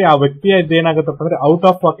 ಹಾಗಾಗಿ ನೋಡ್ರಿ ಆ ವ್ಯಕ್ತಿಯ ಇದೇನಾಗತ್ತಪ್ಪ ಅಂದ್ರೆ ಔಟ್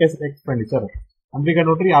ಆಫ್ ಪಾಕೆಟ್ ಎಕ್ಸ್ಪೆಂಡಿಚರ್ ಅಂದ್ರೆ ಈಗ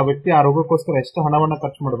ನೋಡ್ರಿ ಆ ವ್ಯಕ್ತಿ ಆ ರೋಗಕ್ಕೋಸ್ಕರ ಎಷ್ಟು ಹಣವನ್ನ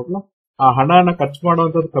ಖರ್ಚು ಮಾಡ್ಬೇಕಲ್ಲ ಆ ಹಣನ ಖರ್ಚು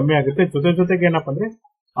ಮಾಡುವಂತದ್ದು ಕಮ್ಮಿ ಆಗುತ್ತೆ. ಜೊತೆಗೆ ಏನಪ್ಪಾ ಅಂದ್ರೆ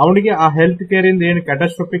ಅವನಿಗೆ ಆ ಹೆಲ್ತ್ ಕೇರ್ ಇಂದ ಏನು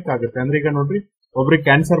ಕ್ಯಾಟಾಸ್ಟ್ರೋಫಿಕ್ ಆಗುತ್ತೆ ಅಂದ್ರೆ ಈಗ ನೋಡ್ರಿ ಒಬ್ರಿಗೆ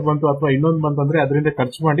ಕ್ಯಾನ್ಸರ್ ಬಂತು ಅಥವಾ ಇನ್ನೊಂದು ಬಂತು ಅಂದ್ರೆ ಅದರಿಂದ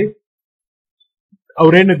ಖರ್ಚು ಮಾಡಿ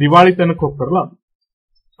ಅವ್ರೇನು ದಿವಾಳಿತನಕ್ಕೆ ಹೋಗ್ತಾರಲ್ಲ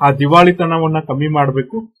ಆ ದಿವಾಳಿತನವನ್ನ ಕಮ್ಮಿ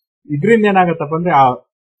ಮಾಡಬೇಕು. ಇದರಿಂದ ಏನಾಗತ್ತಪ್ಪ ಅಂದ್ರೆ ಆ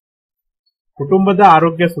ಕುಟುಂಬದ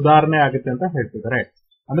ಆರೋಗ್ಯ ಸುಧಾರಣೆ ಆಗುತ್ತೆ ಅಂತ ಹೇಳ್ತಿದ್ದಾರೆ.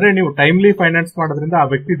 ಅಂದ್ರೆ ನೀವು ಟೈಮ್ಲಿ ಫೈನಾನ್ಸ್ ಮಾಡೋದ್ರಿಂದ ಆ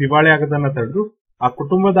ವ್ಯಕ್ತಿ ದಿವಾಳಿ ಆಗೋದನ್ನ ತಡೆದು ಆ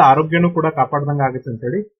ಕುಟುಂಬದ ಆರೋಗ್ಯನೂ ಕೂಡ ಕಾಪಾಡ್ದಂಗ ಆಗುತ್ತೆ ಅಂತ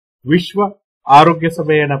ಹೇಳಿ ವಿಶ್ವ ಆರೋಗ್ಯ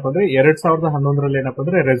ಸಭೆ ಏನಪ್ಪಾ ಅಂದ್ರೆ 2011ರಲ್ಲಿ ಏನಪ್ಪಾ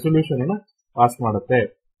ಅಂದ್ರೆ ರೆಸೊಲ್ಯೂಷನ್ ಅನ್ನ ಪಾಸ್ ಮಾಡುತ್ತೆ.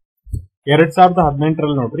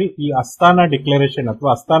 2018ರಲ್ಲಿ ನೋಡ್ರಿ ಈ ಅಸ್ಥಾನಾ ಡಿಕ್ಲರೇಷನ್ ಅಥವಾ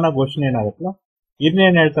ಅಸ್ಥಾನಾ ಘೋಷಣೆ ಏನಾಗುತ್ತಲ್ಲ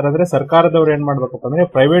ಇದನ್ನೇನ್ ಹೇಳ್ತಾರೆ ಅಂದ್ರೆ ಸರ್ಕಾರದವ್ರು ಏನ್ ಮಾಡ್ಬೇಕಪ್ಪ ಅಂದ್ರೆ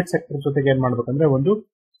ಪ್ರೈವೇಟ್ ಸೆಕ್ಟರ್ ಜೊತೆಗೆ ಏನ್ ಮಾಡ್ಬೇಕಂದ್ರೆ ಒಂದು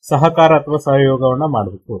ಸಹಕಾರ ಅಥವಾ ಸಹಯೋಗವನ್ನ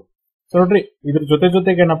ಮಾಡಬೇಕು. ಸೊ ನೋಡ್ರಿ ಇದ್ರ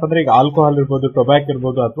ಜೊತೆಗೆ ಏನಪ್ಪಾ ಅಂದ್ರೆ ಈಗ ಆಲ್ಕೋಹಾಲ್ ಇರ್ಬೋದು, ಟೊಬ್ಯಾಕ್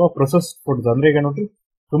ಇರ್ಬೋದು ಅಥವಾ ಪ್ರೊಸೆಸ್ ಫುಡ್ಸ್ ಅಂದ್ರೆ ಈಗ ನೋಡ್ರಿ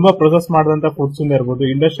ತುಂಬಾ ಪ್ರೊಸೆಸ್ ಮಾಡಿದಂತ ಫುಡ್ಸ್ ಇಂದ ಇರ್ಬೋದು,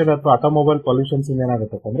 ಇಂಡಸ್ಟ್ರಿಯಲ್ ಅಥವಾ ಆಟೋಮೊಬೈಲ್ ಪೊಲ್ಯೂಷನ್ಸ್ ಇಂದ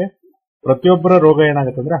ಏನಾಗುತ್ತಪ್ಪ ಅಂದ್ರೆ ಪ್ರತಿಯೊಬ್ಬರ ರೋಗ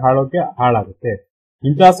ಏನಾಗುತ್ತೆ ಅಂದ್ರೆ ಆರೋಗ್ಯ ಹಾಳಾಗುತ್ತೆ.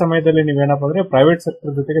 ಇಂತಹ ಸಮಯದಲ್ಲಿ ನೀವೇನಪ್ಪ ಅಂದ್ರೆ ಪ್ರೈವೇಟ್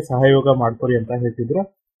ಸೆಕ್ಟರ್ ಜೊತೆಗೆ ಸಹಯೋಗ ಮಾಡ್ಕೊರಿ ಅಂತ ಹೇಳ್ತಿದ್ರ.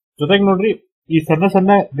 ಜೊತೆಗೆ ನೋಡ್ರಿ ಈ ಸಣ್ಣ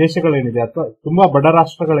ಸಣ್ಣ ದೇಶಗಳೇನಿದೆ ಅಥವಾ ತುಂಬಾ ಬಡ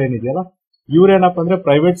ರಾಷ್ಟ್ರಗಳೇನಿದೆಯಲ್ಲ ಇವ್ರೇನಪ್ಪ ಅಂದ್ರೆ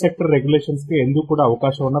ಪ್ರೈವೇಟ್ ಸೆಕ್ಟರ್ ರೆಗ್ಯುಲೇಷನ್ಸ್ ಗೆ ಎಂದೂ ಕೂಡ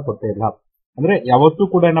ಅವಕಾಶವನ್ನ ಕೊಟ್ಟೇ ಇಲ್ಲ. ಅಂದ್ರೆ ಯಾವತ್ತೂ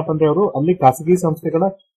ಕೂಡ ಏನಪ್ಪ ಅಂದ್ರೆ ಅವರು ಅಲ್ಲಿ ಖಾಸಗಿ ಸಂಸ್ಥೆಗಳ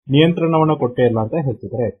ನಿಯಂತ್ರಣವನ್ನ ಕೊಟ್ಟೇ ಇಲ್ಲ ಅಂತ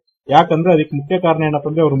ಹೇಳ್ತಿದ್ದಾರೆ. ಯಾಕಂದ್ರೆ ಅದಕ್ಕೆ ಮುಖ್ಯ ಕಾರಣ ಏನಪ್ಪ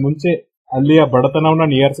ಅಂದ್ರೆ ಅವ್ರು ಮುಂಚೆ ಅಲ್ಲಿಯ ಬಡತನವನ್ನ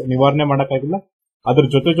ನಿವಾರಣೆ ಮಾಡಕ್ಕಾಗಿಲ್ಲ. ಅದ್ರ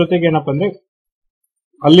ಜೊತೆಗೆ ಏನಪ್ಪ ಅಂದ್ರೆ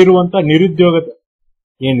ಅಲ್ಲಿರುವಂತ ನಿರುದ್ಯೋಗ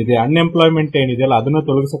ಏನಿದೆ, ಅನ್ಎಂಪ್ಲಾಯ್ಮೆಂಟ್ ಏನಿದೆಯಲ್ಲ ಅದನ್ನ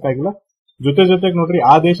ತೊಲಗಿಸಕ್ಕಾಗಿಲ್ಲ. ಜೊತೆಗೆ ನೋಡ್ರಿ,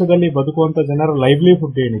 ಆ ದೇಶದಲ್ಲಿ ಬದುಕುವಂತ ಜನರ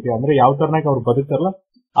ಲೈವ್ಲಿಹುಡ್ ಏನಿದೆ, ಅಂದ್ರೆ ಯಾವ ತರನಾಗಿ ಅವ್ರು ಬದುಕ್ತಾರಲ್ಲ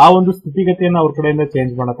ಆ ಒಂದು ಸ್ಥಿತಿಗತಿಯನ್ನ ಅವ್ರ ಕಡೆಯಿಂದ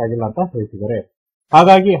ಚೇಂಜ್ ಮಾಡಕ್ಕಾಗಿಲ್ಲ ಅಂತ ಹೇಳ್ತಿದ್ದಾರೆ.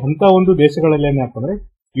 ಹಾಗಾಗಿ ಅಂತ ಒಂದು ದೇಶಗಳಲ್ಲಿ ಏನಪ್ಪ ಅಂದ್ರೆ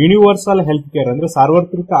ಯೂನಿವರ್ಸಲ್ ಹೆಲ್ತ್ ಕೇರ್ ಅಂದ್ರೆ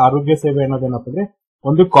ಸಾರ್ವತ್ರಿಕ ಆರೋಗ್ಯ ಸೇವೆ ಅನ್ನೋದೇನಪ್ಪ ಅಂದ್ರೆ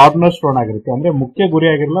ಒಂದು ಕಾರ್ನರ್ ಸ್ಟೋನ್ ಆಗಿರುತ್ತೆ. ಅಂದ್ರೆ ಮುಖ್ಯ ಗುರಿ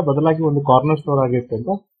ಆಗಿರಲ್ಲ, ಬದಲಾಗಿ ಒಂದು ಕಾರ್ನರ್ ಸ್ಟೋನ್ ಆಗಿರುತ್ತೆ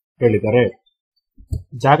ಅಂತ ಹೇಳಿದ್ದಾರೆ.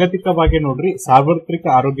 ಜಾಗತಿಕವಾಗಿ ನೋಡ್ರಿ, ಸಾರ್ವತ್ರಿಕ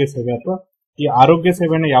ಆರೋಗ್ಯ ಸೇವೆ ಅಥವಾ ಈ ಆರೋಗ್ಯ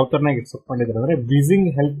ಸೇವೆನ ಯಾವ ತರನಾಗಿ ಎಕ್ಸೆಪ್ಟ್ ಮಾಡಿದ್ದಾರೆ ಅಂದ್ರೆ ಬೀಜಿಂಗ್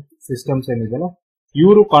ಹೆಲ್ತ್ ಸಿಸ್ಟಮ್ಸ್ ಏನಿದೆಯಲ್ಲ,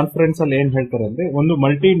 ಇವರು ಕಾನ್ಫರೆನ್ಸ್ ಅಲ್ಲಿ ಏನ್ ಹೇಳ್ತಾರೆ ಅಂದ್ರೆ ಒಂದು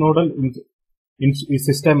ಮಲ್ಟಿ ನೋಡಲ್ ಈ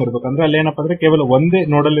ಸಿಸ್ಟಮ್ ಇರ್ಬೇಕು. ಅಂದ್ರೆ ಅಲ್ಲಿ ಏನಪ್ಪ ಅಂದ್ರೆ ಕೇವಲ ಒಂದೇ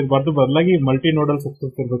ನೋಡಲ್ ಇರಬಾರ್ದು, ಬದಲಾಗಿ ಮಲ್ಟಿ ನೋಡಲ್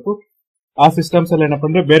ಸೆಕ್ಟರ್ಸ್ ಇರಬೇಕು. ಆ ಸಿಸ್ಟಮ್ಸ್ ಅಲ್ಲಿ ಏನಪ್ಪ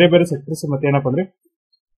ಅಂದ್ರೆ ಬೇರೆ ಬೇರೆ ಸೆಕ್ಟರ್ಸ್ ಮತ್ತೆ ಏನಪ್ಪ ಅಂದ್ರೆ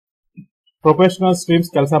ಪ್ರೊಫೆಷನಲ್ ಸ್ಟ್ರೀಮ್ಸ್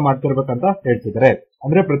ಕೆಲಸ ಮಾಡ್ತಿರ್ಬೇಕಂತ ಹೇಳ್ತಿದ್ದಾರೆ.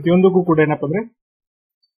 ಅಂದ್ರೆ ಪ್ರತಿಯೊಂದಕ್ಕೂ ಕೂಡ ಏನಪ್ಪ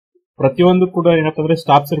ಅಂದ್ರೆ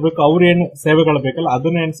ಸ್ಟಾಫ್ಸ್ ಇರಬೇಕು. ಅವ್ರು ಏನು ಸೇವೆಗಳು ಬೇಕಲ್ಲ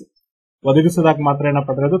ಅದನ್ನ ಒದಗಿಸಿದಾಗ ಮಾತ್ರ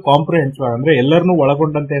ಏನಪ್ಪ ಅಂದ್ರೆ ಅದು ಕಾಂಪ್ರಿಹೆನ್ಸಿವ್ ಅಂದ್ರೆ ಎಲ್ಲರನ್ನೂ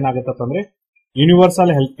ಒಳಗೊಂಡಂತೆ ಏನಾಗುತ್ತಪ್ಪ ಅಂದ್ರೆ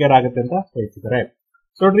ಯೂನಿವರ್ಸಲ್ ಹೆಲ್ತ್ ಕೇರ್ ಆಗುತ್ತೆ ಅಂತ ಹೇಳ್ತಿದ್ದಾರೆ.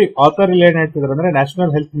 ಸೊ ನೋಡ್ರಿ, ಆಥರ್ ಇಲ್ಲಿ ಏನ್ ಹೇಳ್ತಿದ್ದಾರೆ ಅಂದ್ರೆ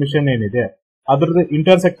ನ್ಯಾಷನಲ್ ಹೆಲ್ತ್ ಮಿಷನ್ ಏನಿದೆ ಅದ್ರದ್ದು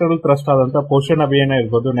ಇಂಟರ್ ಸೆಕ್ಟರಲ್ ಟ್ರಸ್ಟ್ ಆದಂತ ಪೋಷಣ್ ಅಭಿಯಾನ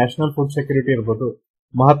ಇರ್ಬೋದು, ನ್ಯಾಷನಲ್ ಫುಡ್ ಸೆಕ್ಯೂರಿಟಿ ಇರ್ಬೋದು,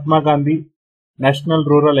 Mahatma Gandhi national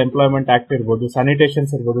rural employment act ಇರ್ಬೋದು,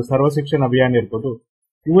 ಸ್ಯಾನಿಟೇಷನ್ಸ್ ಇರ್ಬೋದು, ಸರ್ವ ಶಿಕ್ಷಣ ಅಭಿಯಾನ ಇರ್ಬೋದು,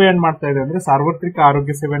 ಇವು ಏನ್ ಮಾಡ್ತಾ ಇದೆ ಅಂದ್ರೆ ಸಾರ್ವತ್ರಿಕ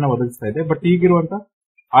ಆರೋಗ್ಯ ಸೇವೆಯನ್ನು ಒದಗಿಸ್ತಾ ಇದೆ. ಬಟ್ ಈಗಿರುವಂತ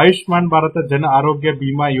ಆಯುಷ್ಮಾನ್ ಭಾರತ ಜನ ಆರೋಗ್ಯ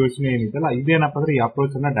ಬಿಮಾ ಯೋಜನೆ ಏನಿದೆಲ್ಲ ಇದೇನಪ್ಪ ಅಂದ್ರೆ ಈ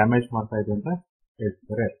ಅಪ್ರೋಚ್ ಅನ್ನ ಡ್ಯಾಮೇಜ್ ಮಾಡ್ತಾ ಇದೆ ಅಂತ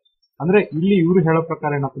ಹೇಳ್ತಿದ್ದಾರೆ. ಅಂದ್ರೆ ಇಲ್ಲಿ ಇವರು ಹೇಳೋ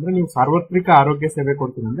ಪ್ರಕಾರ ಏನಪ್ಪ ಅಂದ್ರೆ ನೀವು ಸಾರ್ವತ್ರಿಕ ಆರೋಗ್ಯ ಸೇವೆ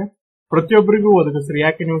ಕೊಡ್ತೀನಿ ಅಂದ್ರೆ ಪ್ರತಿಯೊಬ್ಬರಿಗೂ ಒದಗಿಸ್ರಿ.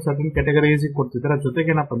 ಯಾಕೆ ನೀವು ಸರ್ಟನ್ ಕ್ಯಾಟಗರೀಸ್ ಕೊಡ್ತಿದ್ದೀರಾ?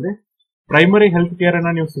 ಜೊತೆಗೆ ಏನಪ್ಪ ಅಂದ್ರೆ ಪ್ರೈಮರಿ ಹೆಲ್ತ್ ಕೇರ್ ಅನ್ನ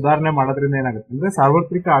ನೀವು ಸುಧಾರಣೆ ಮಾಡೋದ್ರಿಂದ ಏನಾಗುತ್ತೆ ಅಂದ್ರೆ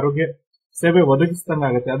ಸಾರ್ವತ್ರಿಕ ಆರೋಗ್ಯ ಸೇವೆ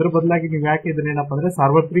ಒದಗಿಸಿದಂಗಾಗುತ್ತೆ. ಅದ್ರ ಬದಲಾಗಿ ನೀವು ಯಾಕೆ ಇದನ್ನೇನಪ್ಪ ಅಂದ್ರೆ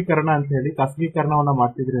ಸಾರ್ವತ್ರೀಕರಣ ಅಂತ ಹೇಳಿ ಖಾಸಗೀಕರಣವನ್ನ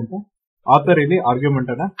ಮಾಡ್ತಿದ್ರಿ ಅಂತ ಆಥರ್ ಇಲ್ಲಿ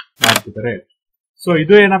ಆರ್ಗ್ಯುಮೆಂಟ್ ಅನ್ನ ಮಾಡ್ತಿದ್ದಾರೆ. ಸೊ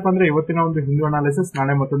ಇದು ಏನಪ್ಪ ಅಂದ್ರೆ ಇವತ್ತಿನ ಒಂದು ಹಿಂದೂ ಅನಾಲಿಸಿಸ್.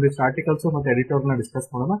 ನಾಳೆ ಮತ್ತೊಂದಿಷ್ಟು ಆರ್ಟಿಕಲ್ಸ್ ಮತ್ತೆ ಎಡಿಟೋರ್ ನ ಡಿಸ್ಕಸ್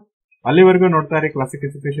ಮಾಡೋಣ. ಅಲ್ಲಿವರೆಗೂ ನೋಡ್ತಾ ಇರಿ ಕ್ಲಾಸಿಕ್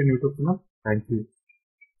ಎಜುಕೇಶನ್ ಯೂಟ್ಯೂಬ್ ನ. Thank you.